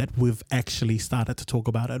thankful that we've actually started to talk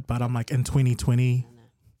about it. But I'm like, in 2020.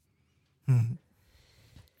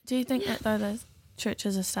 Do you think that though those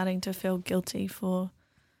churches are starting to feel guilty for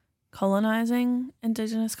colonizing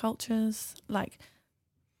Indigenous cultures? Like,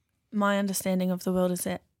 my understanding of the world is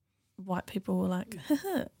that white people were like,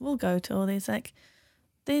 we'll go to all these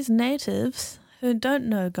natives who don't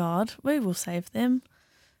know God, we will save them.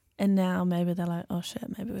 And now maybe they're like, oh shit,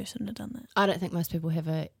 maybe we shouldn't have done that. I don't think most people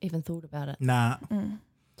have even thought about it. Nah.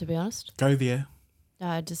 To be honest. Go there. No,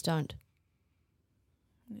 I just don't.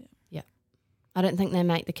 Yeah. I don't think they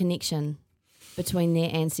make the connection between their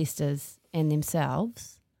ancestors and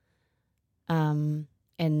themselves, and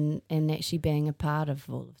actually being a part of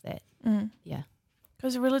all of that. Yeah.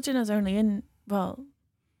 Because religion is only in,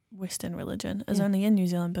 Western religion is only in New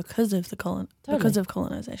Zealand because of because of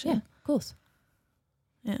colonization. Yeah, of course.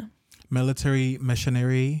 Yeah. military,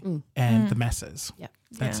 missionary, and the masses. Yeah.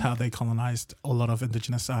 That's how they colonized a lot of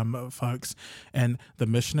indigenous folks. And the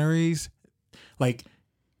missionaries, like,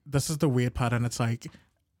 this is the weird part, and it's like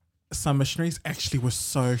some missionaries actually were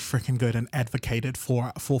so freaking good and advocated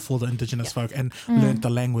for the indigenous folk and learned the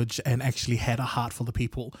language and actually had a heart for the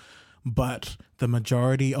people. But the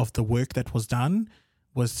majority of the work that was done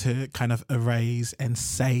was to kind of erase and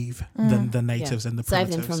save the natives and the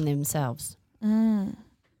primitives. Save them from themselves.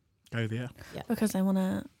 Go there. Yeah. Because they want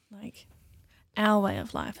to, like, our way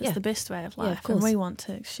of life is the best way of life. Of and we want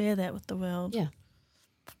to share that with the world. Yeah.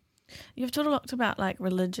 You've talked about, like,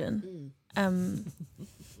 religion.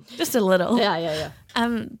 Just a little. Yeah.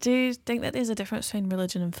 Do you think that there's a difference between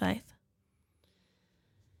religion and faith?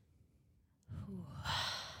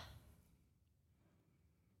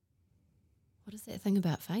 What is that thing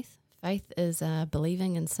about faith? Faith is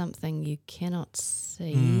believing in something you cannot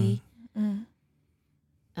see.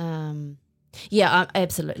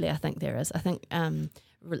 Absolutely. I think there is. I think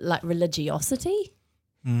like religiosity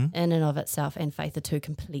in and of itself and faith are two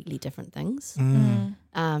completely different things.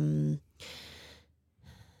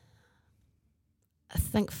 I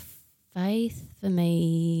think faith for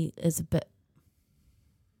me is a bit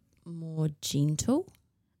more gentle,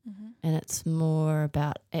 and it's more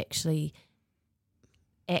about actually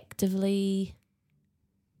actively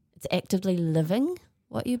living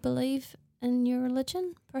what you believe in your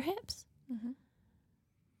religion, perhaps.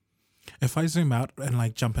 If I zoom out and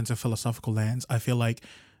like jump into philosophical lands, I feel like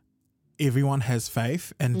everyone has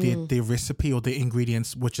faith and their recipe or their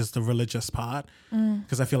ingredients, which is the religious part.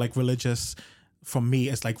 Because I feel like religious, from me,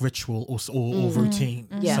 is like ritual or routine.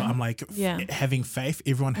 So I'm like, having faith,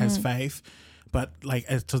 everyone has faith. But like,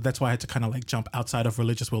 so that's why I had to kind of like jump outside of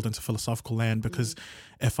religious world into philosophical land, because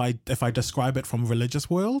if I describe it from religious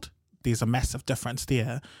world, there's a massive difference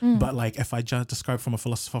there. But like, if I just describe from a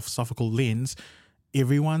philosophical lens,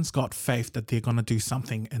 everyone's got faith that they're going to do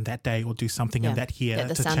something in that day or do something in that year that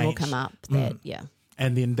the to sun change. will come up.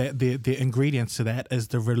 And then the ingredients to that is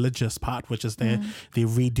the religious part, which is they're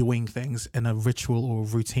redoing things in a ritual or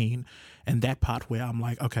routine. And that part where I'm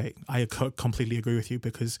like, okay, I completely agree with you,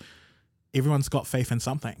 because everyone's got faith in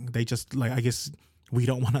something. They just, like, I guess we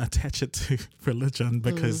don't want to attach it to religion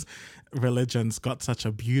because religion's got such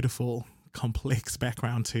a beautiful, complex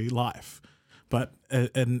background to life. But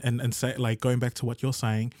and say, like, going back to what you're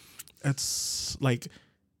saying, it's like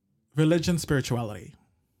religion, spirituality.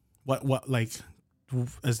 What like,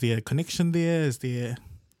 is there a connection there? Is there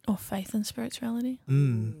faith and spirituality?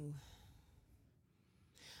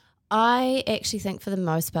 I actually think for the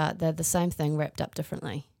most part they're the same thing wrapped up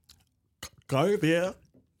differently. Go there.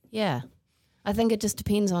 Yeah. I think it just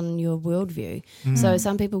depends on your worldview. So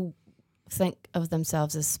some people think of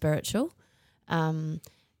themselves as spiritual.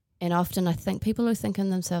 And often I think people who think of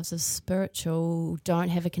themselves as spiritual don't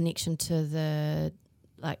have a connection to the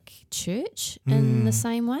like church in the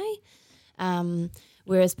same way.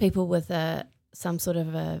 Whereas people with some sort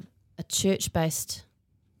of a church-based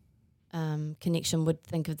connection would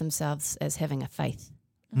think of themselves as having a faith.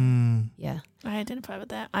 Yeah. I identify with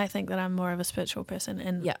that. I think that I'm more of a spiritual person,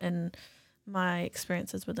 and my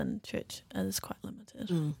experiences within church is quite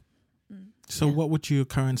limited. So what would your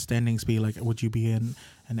current standings be? Like, would you be an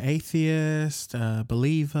atheist, a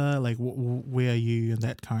believer? Like, where are you in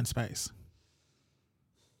that current space?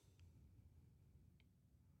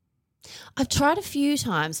 I've tried a few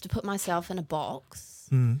times to put myself in a box,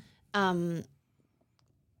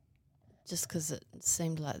 just because it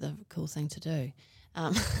seemed like the cool thing to do.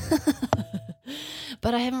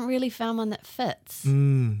 But I haven't really found one that fits.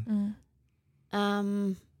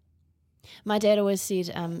 My dad always said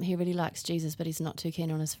he really likes Jesus, but he's not too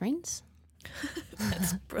keen on his friends.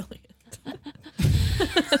 That's brilliant.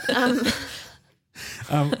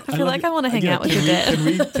 I feel like I want to hang out with your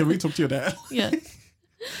dad. Can we talk to your dad? Yeah.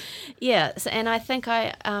 Yeah, so, and I think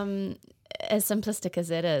I, as simplistic as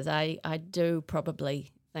that is, I do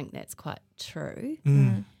probably think that's quite true.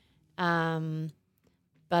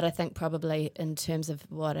 But I think probably in terms of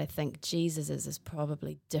what I think Jesus is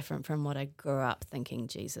probably different from what I grew up thinking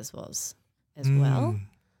Jesus was as well.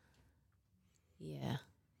 Yeah.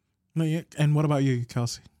 No, yeah. And what about you,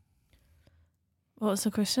 Kelsey? What was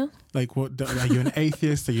the question? Like, what are you an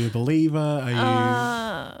atheist? Are you a believer? Are you?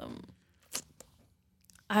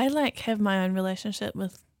 I like have my own relationship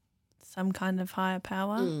with some kind of higher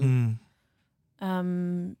power.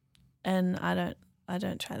 And I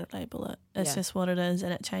don't try to label it. It's just what it is,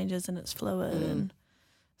 and it changes and it's fluid. And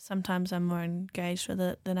sometimes I'm more engaged with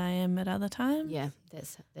it than I am at other times. Yeah,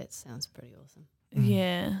 that sounds pretty awesome.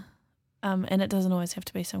 Yeah. And it doesn't always have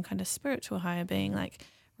to be some kind of spiritual higher being. Like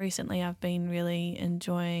recently I've been really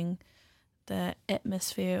enjoying the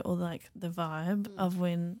atmosphere or like the vibe of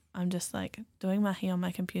when I'm just like doing mahi on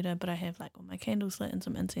my computer, but I have like all my candles lit and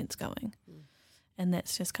some incense going. And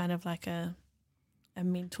that's just kind of like a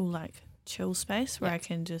mental like chill space where I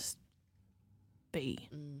can just be.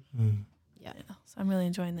 Yeah. So I'm really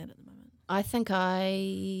enjoying that at the moment. I think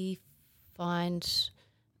I find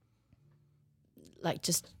like,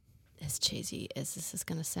 just as cheesy as this is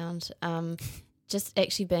going to sound, just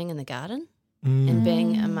actually being in the garden and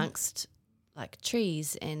being amongst like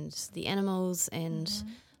trees and the animals and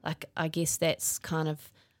like, I guess that's kind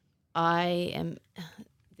of,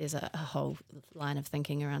 there's a whole line of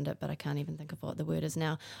thinking around it, but I can't even think of what the word is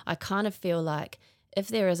now. I kind of feel like if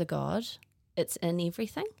there is a God, it's in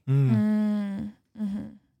everything.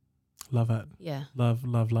 Love it. Yeah. Love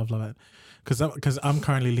it. Because I'm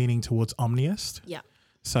currently leaning towards omniist. Yeah.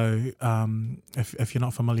 So if you're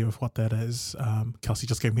not familiar with what that is, Kelsey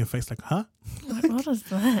just gave me a face like, huh? What is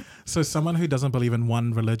that? So someone who doesn't believe in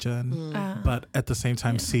one religion, but at the same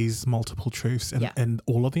time sees multiple truths in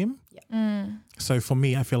all of them. Yeah. So for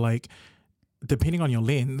me, I feel like depending on your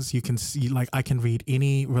lens, you can see, like, I can read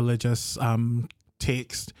any religious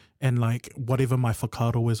text and like whatever my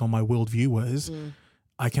whakaaro is or my worldview is,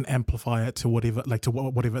 I can amplify it to whatever, like to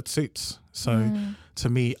whatever it suits. So to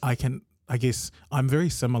me, I guess I'm very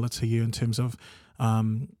similar to you in terms of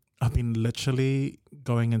I've been literally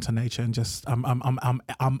going into nature and just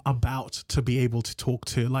I'm about to be able to talk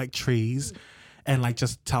to like trees and like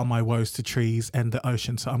just tell my woes to trees and the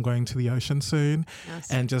ocean. So I'm going to the ocean soon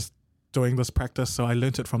and just doing this practice. So I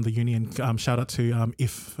learnt it from the uni, and shout out to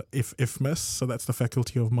IFMIS. So that's the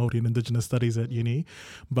Faculty of Māori and Indigenous Studies at uni.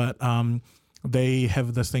 But they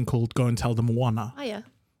have this thing called Go and Tell the Moana. Oh yeah.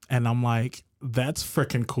 And I'm like, that's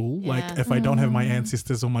freaking cool. Yeah. Like if I don't have my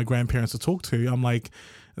ancestors or my grandparents to talk to, I'm like,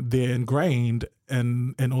 they're ingrained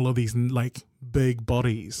in all of these like big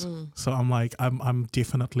bodies. So I'm like, I'm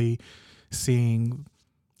definitely seeing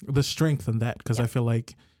the strength in that, because I feel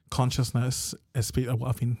like consciousness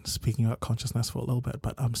I've been speaking about consciousness for a little bit,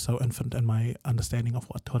 but I'm so infant in my understanding of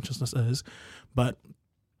what consciousness is. But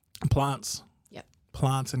plants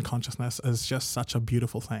and consciousness is just such a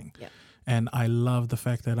beautiful thing. And I love the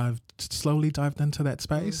fact that I've slowly dived into that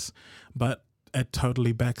space, but it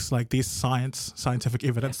totally backs, like, there's scientific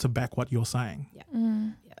evidence to back what you're saying.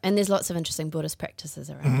 And there's lots of interesting Buddhist practices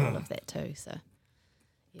around all of that too. So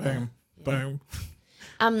Boom.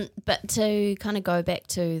 But to kind of go back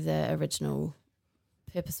to the original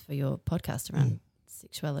purpose for your podcast around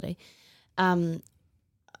sexuality,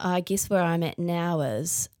 I guess where I'm at now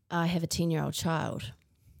is I have a 10-year-old child.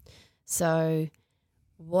 So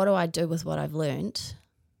what do I do with what I've learnt,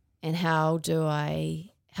 and how do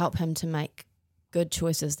I help him to make good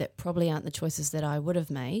choices that probably aren't the choices that I would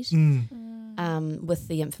have made with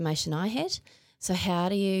the information I had? So how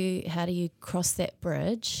do you cross that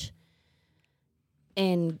bridge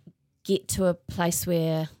and get to a place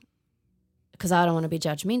where, because I don't want to be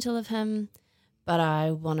judgmental of him, but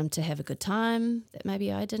I want him to have a good time that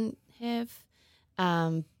maybe I didn't have,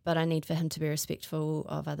 but I need for him to be respectful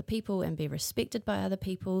of other people and be respected by other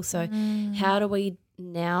people. So how do we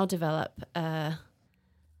now develop a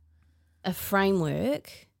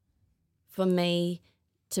framework for me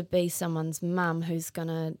to be someone's mum who's going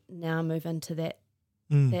to now move into that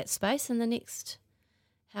space in the next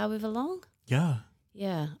however long?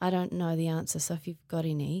 Yeah, I don't know the answer. So if you've got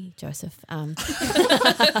any, Joseph. No,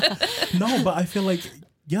 but I feel like,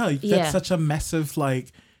 that's such a massive,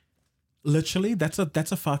 like, literally that's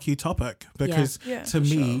a fuck you topic, because to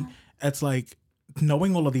me, it's like,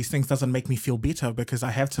 knowing all of these things doesn't make me feel better because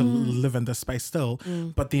I have to live in this space still.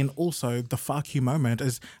 But then also the fuck you moment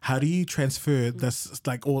is, how do you transfer this,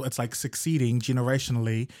 like, it's like succeeding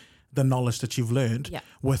generationally, the knowledge that you've learned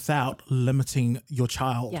without limiting your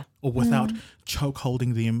child or without choke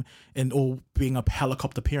holding them or being a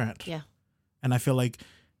helicopter parent. And I feel like,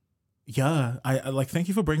 I like, thank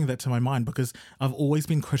you for bringing that to my mind, because I've always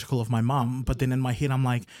been critical of my mum, but then in my head I'm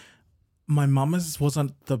like, my mum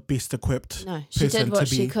wasn't the best equipped No, she person did what to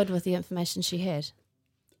be, she could with the information she had.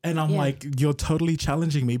 And I'm like, you're totally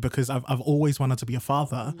challenging me, because I've always wanted to be a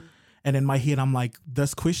father. And in my head, I'm like,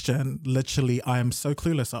 this question, literally, I am so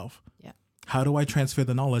clueless of. How do I transfer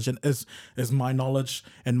the knowledge? And is my knowledge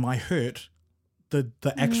and my hurt the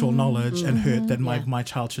actual knowledge and hurt that my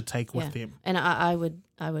child should take with them? And I would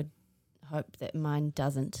hope that mine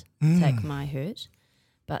doesn't take my hurt,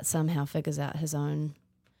 but somehow figures out his own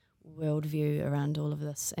worldview around all of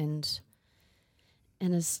this, and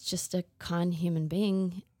is just a kind human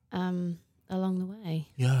being along the way.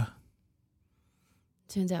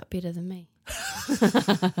 Turns out better than me.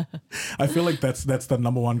 I feel like that's the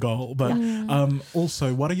number one goal. But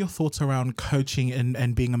also, what are your thoughts around coaching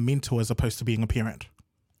and being a mentor as opposed to being a parent?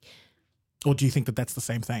 Or do you think that that's the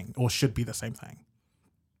same thing or should be the same thing?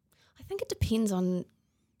 I think it depends on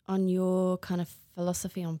your kind of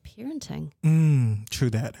philosophy on parenting. True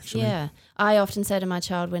that, actually. Yeah. I often say to my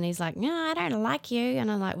child when he's like, no, I don't like you.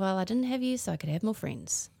 And I'm like, well, I didn't have you so I could have more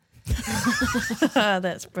friends.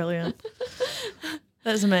 That's brilliant.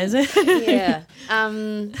 That's amazing. Yeah.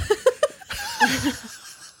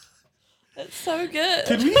 That's so good.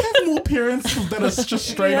 Can we have more parents that are just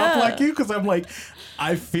straight up like you? Because I'm like,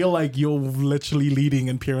 I feel like you're literally leading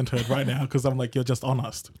in parenthood right now because I'm like, you're just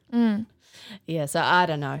honest. Yeah, so I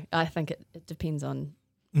don't know. I think it depends on,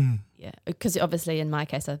 because obviously in my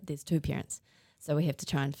case, there's two parents. So we have to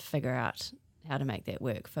try and figure out how to make that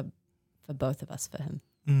work for both of us, for him.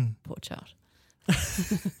 Poor child.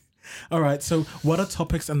 All right, so what are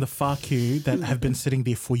topics in the whākī that have been sitting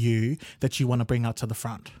there for you that you want to bring out to the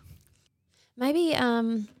front? Maybe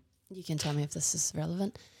you can tell me if this is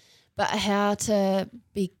relevant, but how to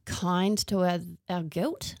be kind to our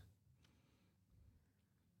guilt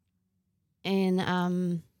and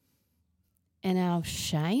our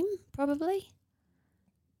shame, probably.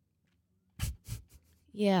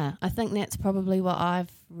 Yeah, I think that's probably what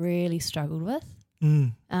I've really struggled with.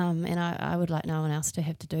 And I would like no one else to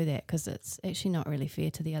have to do that, because it's actually not really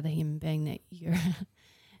fair to the other human being that you're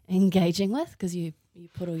engaging with, because you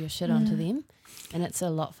put all your shit onto them, and it's a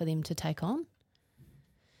lot for them to take on.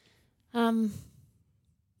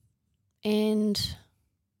 And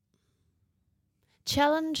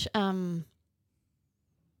challenge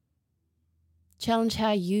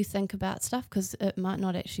how you think about stuff, because it might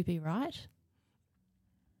not actually be right.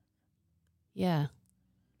 Yeah.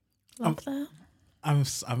 Love that. I'm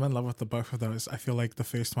in love with the both of those. I feel like the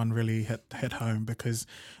first one really hit home, because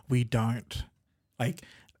we don't, like,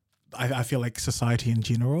 I feel like society in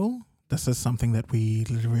general, this is something that we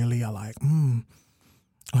really are like,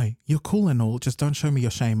 hey, you're cool and all, just don't show me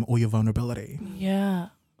your shame or your vulnerability. Yeah.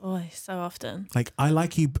 Oh, so often. Like, I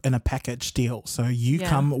like you in a package deal. So you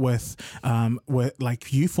come with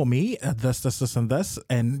like, you for me, this, and this,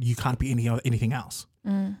 and you can't be anything else.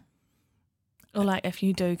 Or like, if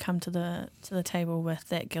you do come to the table with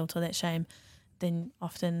that guilt or that shame, then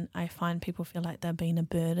often I find people feel like they're being a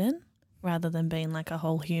burden rather than being like a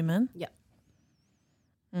whole human. Yeah.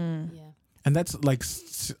 Yeah. And that's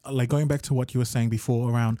like going back to what you were saying before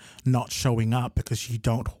around not showing up because you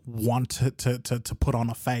don't want to put on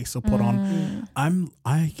a face or put on. I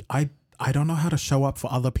don't know how to show up for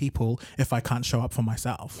other people if I can't show up for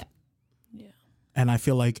myself. Yeah. And I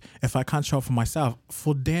feel like if I can't show up for myself,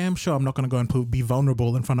 for damn sure I'm not going to go and be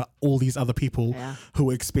vulnerable in front of all these other people who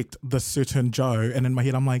expect this certain Joe. And in my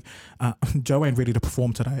head, I'm like, Joe ain't ready to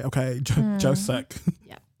perform today. Okay, Joe's sick.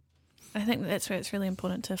 Yeah. I think that's where it's really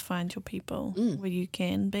important to find your people where you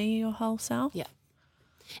can be your whole self. Yeah.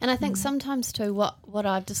 And I think sometimes too, what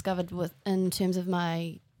I've discovered in terms of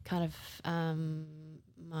my kind of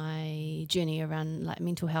my journey around like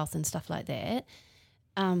mental health and stuff like that,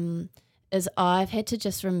 is I've had to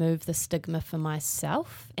just remove the stigma for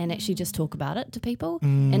myself and actually just talk about it to people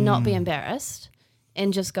and not be embarrassed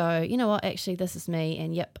and just go, you know what, actually this is me,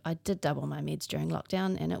 and yep, I did double my meds during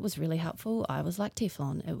lockdown and it was really helpful. I was like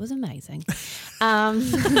Teflon. It was amazing.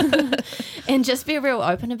 And just be real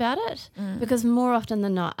open about it, because more often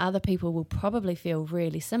than not, other people will probably feel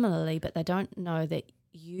really similarly, but they don't know that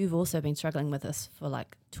you've also been struggling with this for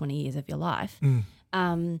like 20 years of your life.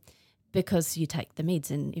 Because you take the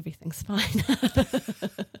meds and everything's fine.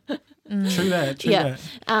 True that.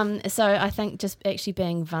 So I think just actually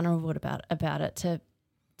being vulnerable about it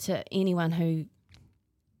to anyone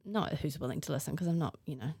who's willing to listen, because I'm not,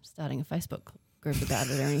 starting a Facebook group about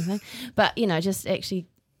it or anything, but, just actually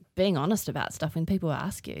being honest about stuff when people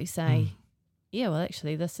ask you, say, yeah, well,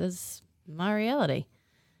 actually, this is my reality.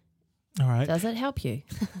 All right. Does it help you?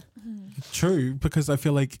 True, because I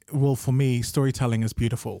feel like, well, for me, storytelling is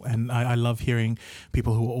beautiful, and I love hearing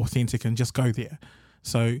people who are authentic and just go there.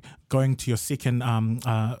 So going to your second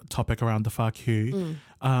topic around the whākī,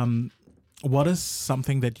 what is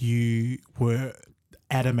something that you were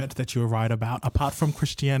adamant that you were right about, apart from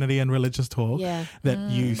Christianity and religious talk,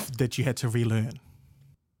 that you had to relearn?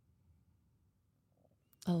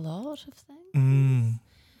 A lot of things.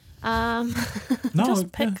 No,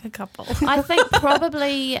 just pick a couple. I think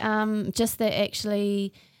probably just that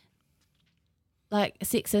actually, like,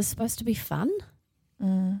 sex is supposed to be fun.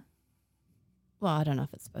 Well, I don't know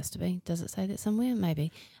if it's supposed to be. Does it say that somewhere?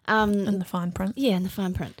 Maybe. In the fine print. Yeah, in the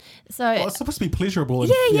fine print. So it's supposed to be pleasurable.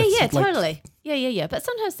 Yeah, totally. Yeah. But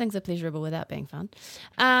sometimes things are pleasurable without being fun.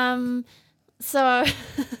 So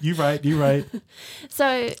you right.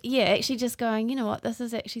 So yeah, actually just going, you know what, this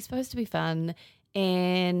is actually supposed to be fun,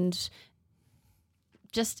 and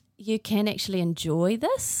just you can actually enjoy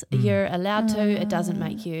this. You're allowed to. It doesn't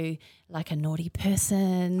make you like a naughty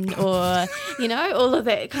person or, you know, all of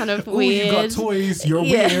that kind of weird. You got toys. You're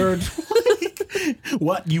weird.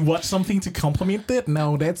 What? You watch something to compliment it?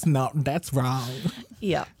 No, that's wrong.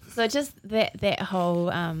 Yeah. So just that whole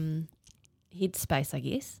headspace, I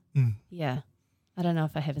guess. Yeah. I don't know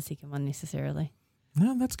if I have a second one necessarily.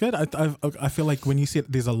 No, that's good. I feel like when you said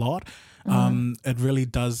there's a lot, it really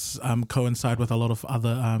does coincide with a lot of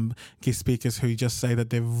other guest speakers who just say that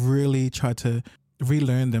they've really tried to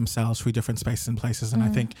relearn themselves through different spaces and places. And I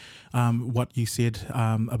think what you said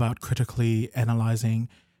about critically analysing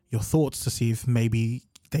your thoughts to see if maybe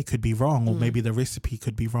they could be wrong or maybe the recipe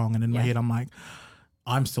could be wrong. And in my head, I'm like,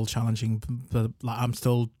 I'm still challenging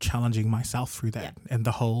myself through that and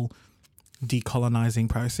the whole decolonizing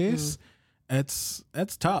process. It's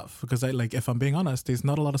tough because if I'm being honest, there's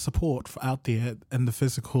not a lot of support out there in the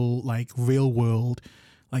physical, like real world.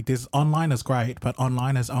 Like there's online is great, but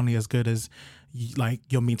online is only as good as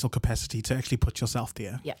your mental capacity to actually put yourself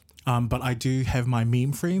there. Yeah. But I do have my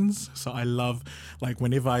meme friends, so I love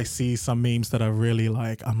whenever I see some memes that I really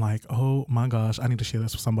like, I'm like, oh my gosh, I need to share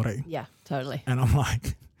this with somebody. Yeah, totally. And I'm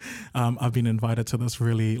like, I've been invited to this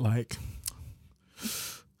really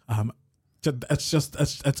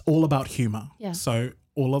it's all about humor. Yeah. So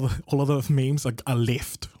all of the memes are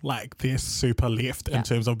left, they're super left in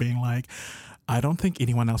terms of being like, I don't think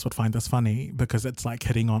anyone else would find this funny because it's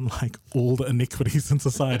hitting on all the iniquities in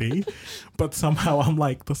society. But somehow I'm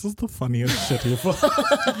like, this is the funniest shit ever.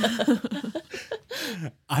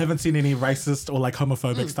 I haven't seen any racist or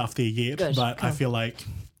homophobic stuff there yet, but cool. I feel like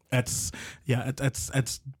it's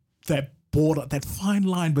that border, that fine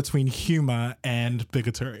line between humor and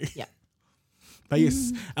bigotry. Yeah. But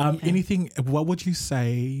yes, what would you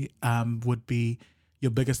say would be your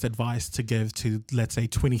biggest advice to give to, let's say,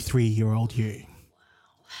 23-year-old you?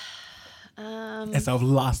 Wow. As our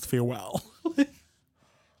last farewell. It's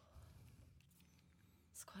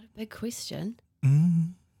quite a big question.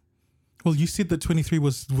 Well, you said that 23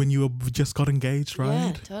 was when you just got engaged, right?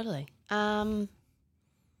 Yeah, totally. I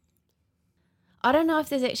don't know if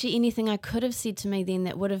there's actually anything I could have said to me then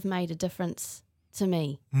that would have made a difference to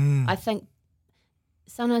me. I think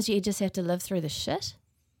sometimes you just have to live through the shit.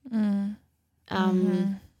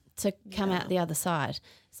 To come out the other side.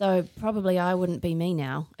 So probably I wouldn't be me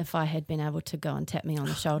now if I had been able to go and tap me on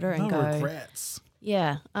the shoulder and no go, regrets.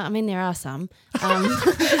 Yeah, I mean there are some.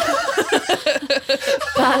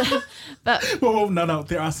 but well, no,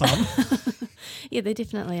 there are some. Yeah, there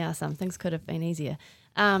definitely are some. Things could have been easier.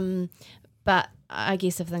 But I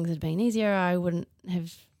guess if things had been easier, I wouldn't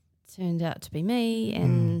have turned out to be me.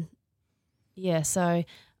 And yeah, so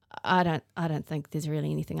I don't think there's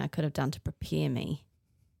really anything I could have done to prepare me.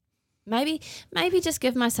 Maybe just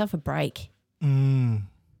give myself a break. A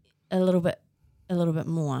little bit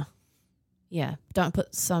more. Yeah. Don't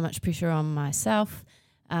put so much pressure on myself,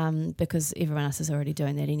 because everyone else is already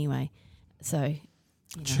doing that anyway. So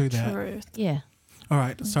True that. Truth. Yeah. All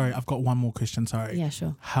right. Sorry, I've got one more question. Sorry. Yeah,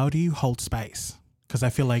 sure. How do you hold space? Because I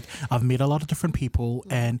feel like I've met a lot of different people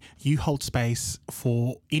and you hold space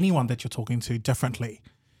for anyone that you're talking to differently.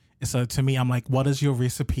 So to me, I'm like, what is your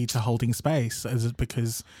recipe to holding space? Is it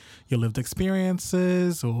because your lived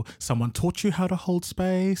experiences or someone taught you how to hold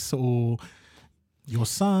space or your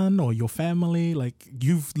son or your family?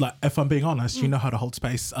 If I'm being honest, you know how to hold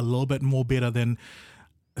space a little bit more better than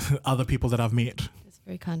other people that I've met. That's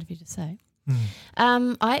very kind of you to say.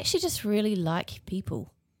 I actually just really like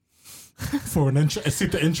people. For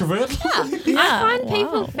except the introvert? Yeah. I find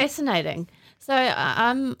people fascinating. So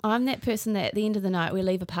I'm that person that at the end of the night we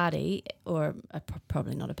leave a party, or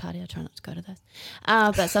probably not a party, I try not to go to those,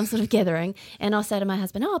 but some sort of gathering, and I'll say to my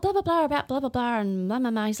husband, oh, blah, blah, blah, about blah, blah, blah, and blah,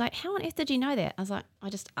 blah, blah. He's like, how on earth did you know that? I was like,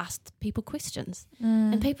 I just asked people questions.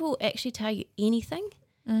 And people actually tell you anything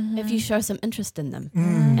if you show some interest in them.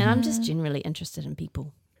 And I'm just generally interested in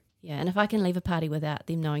people. Yeah, and if I can leave a party without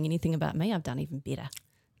them knowing anything about me, I've done even better.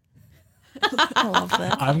 I love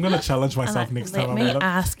that. I'm going to challenge myself next time. Let me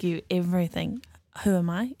ask you everything. Who am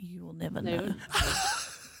I? You will never know.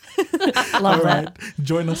 Love that.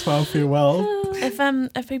 Join us for our farewell.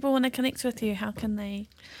 If people want to connect with you, how can they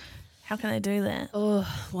do that? Oh,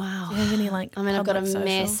 wow. Do you have any I've got a socials?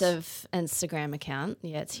 massive Instagram account.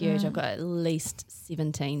 Yeah, it's huge. I've got at least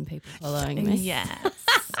 17 people following me. Yes.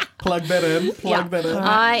 Plug that in. That in.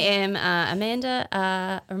 I am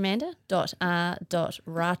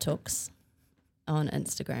Amanda.r.ratux on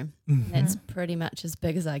Instagram. That's pretty much as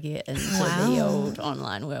big as I get into the old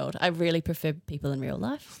online world. I really prefer people in real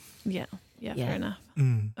life. Yeah, fair enough.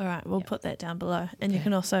 All right, we'll put that down below. And you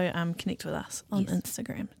can also connect with us on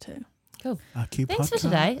Instagram too. Cool. Thanks for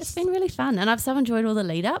today. It's been really fun. And I've so enjoyed all the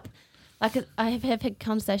lead up. Like I have had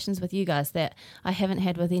conversations with you guys that I haven't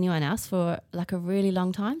had with anyone else for like a really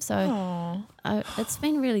long time. So it's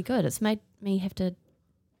been really good. It's made me have to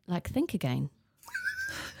like think again.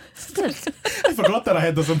 I forgot that I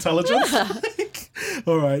had this intelligence.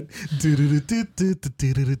 All right. The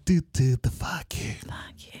fuck you.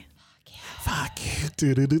 Fuck you.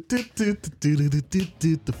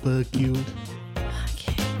 The fuck you.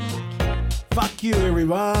 Fuck you,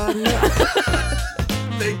 everyone.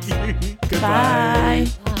 Thank you. Goodbye.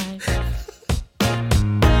 Bye.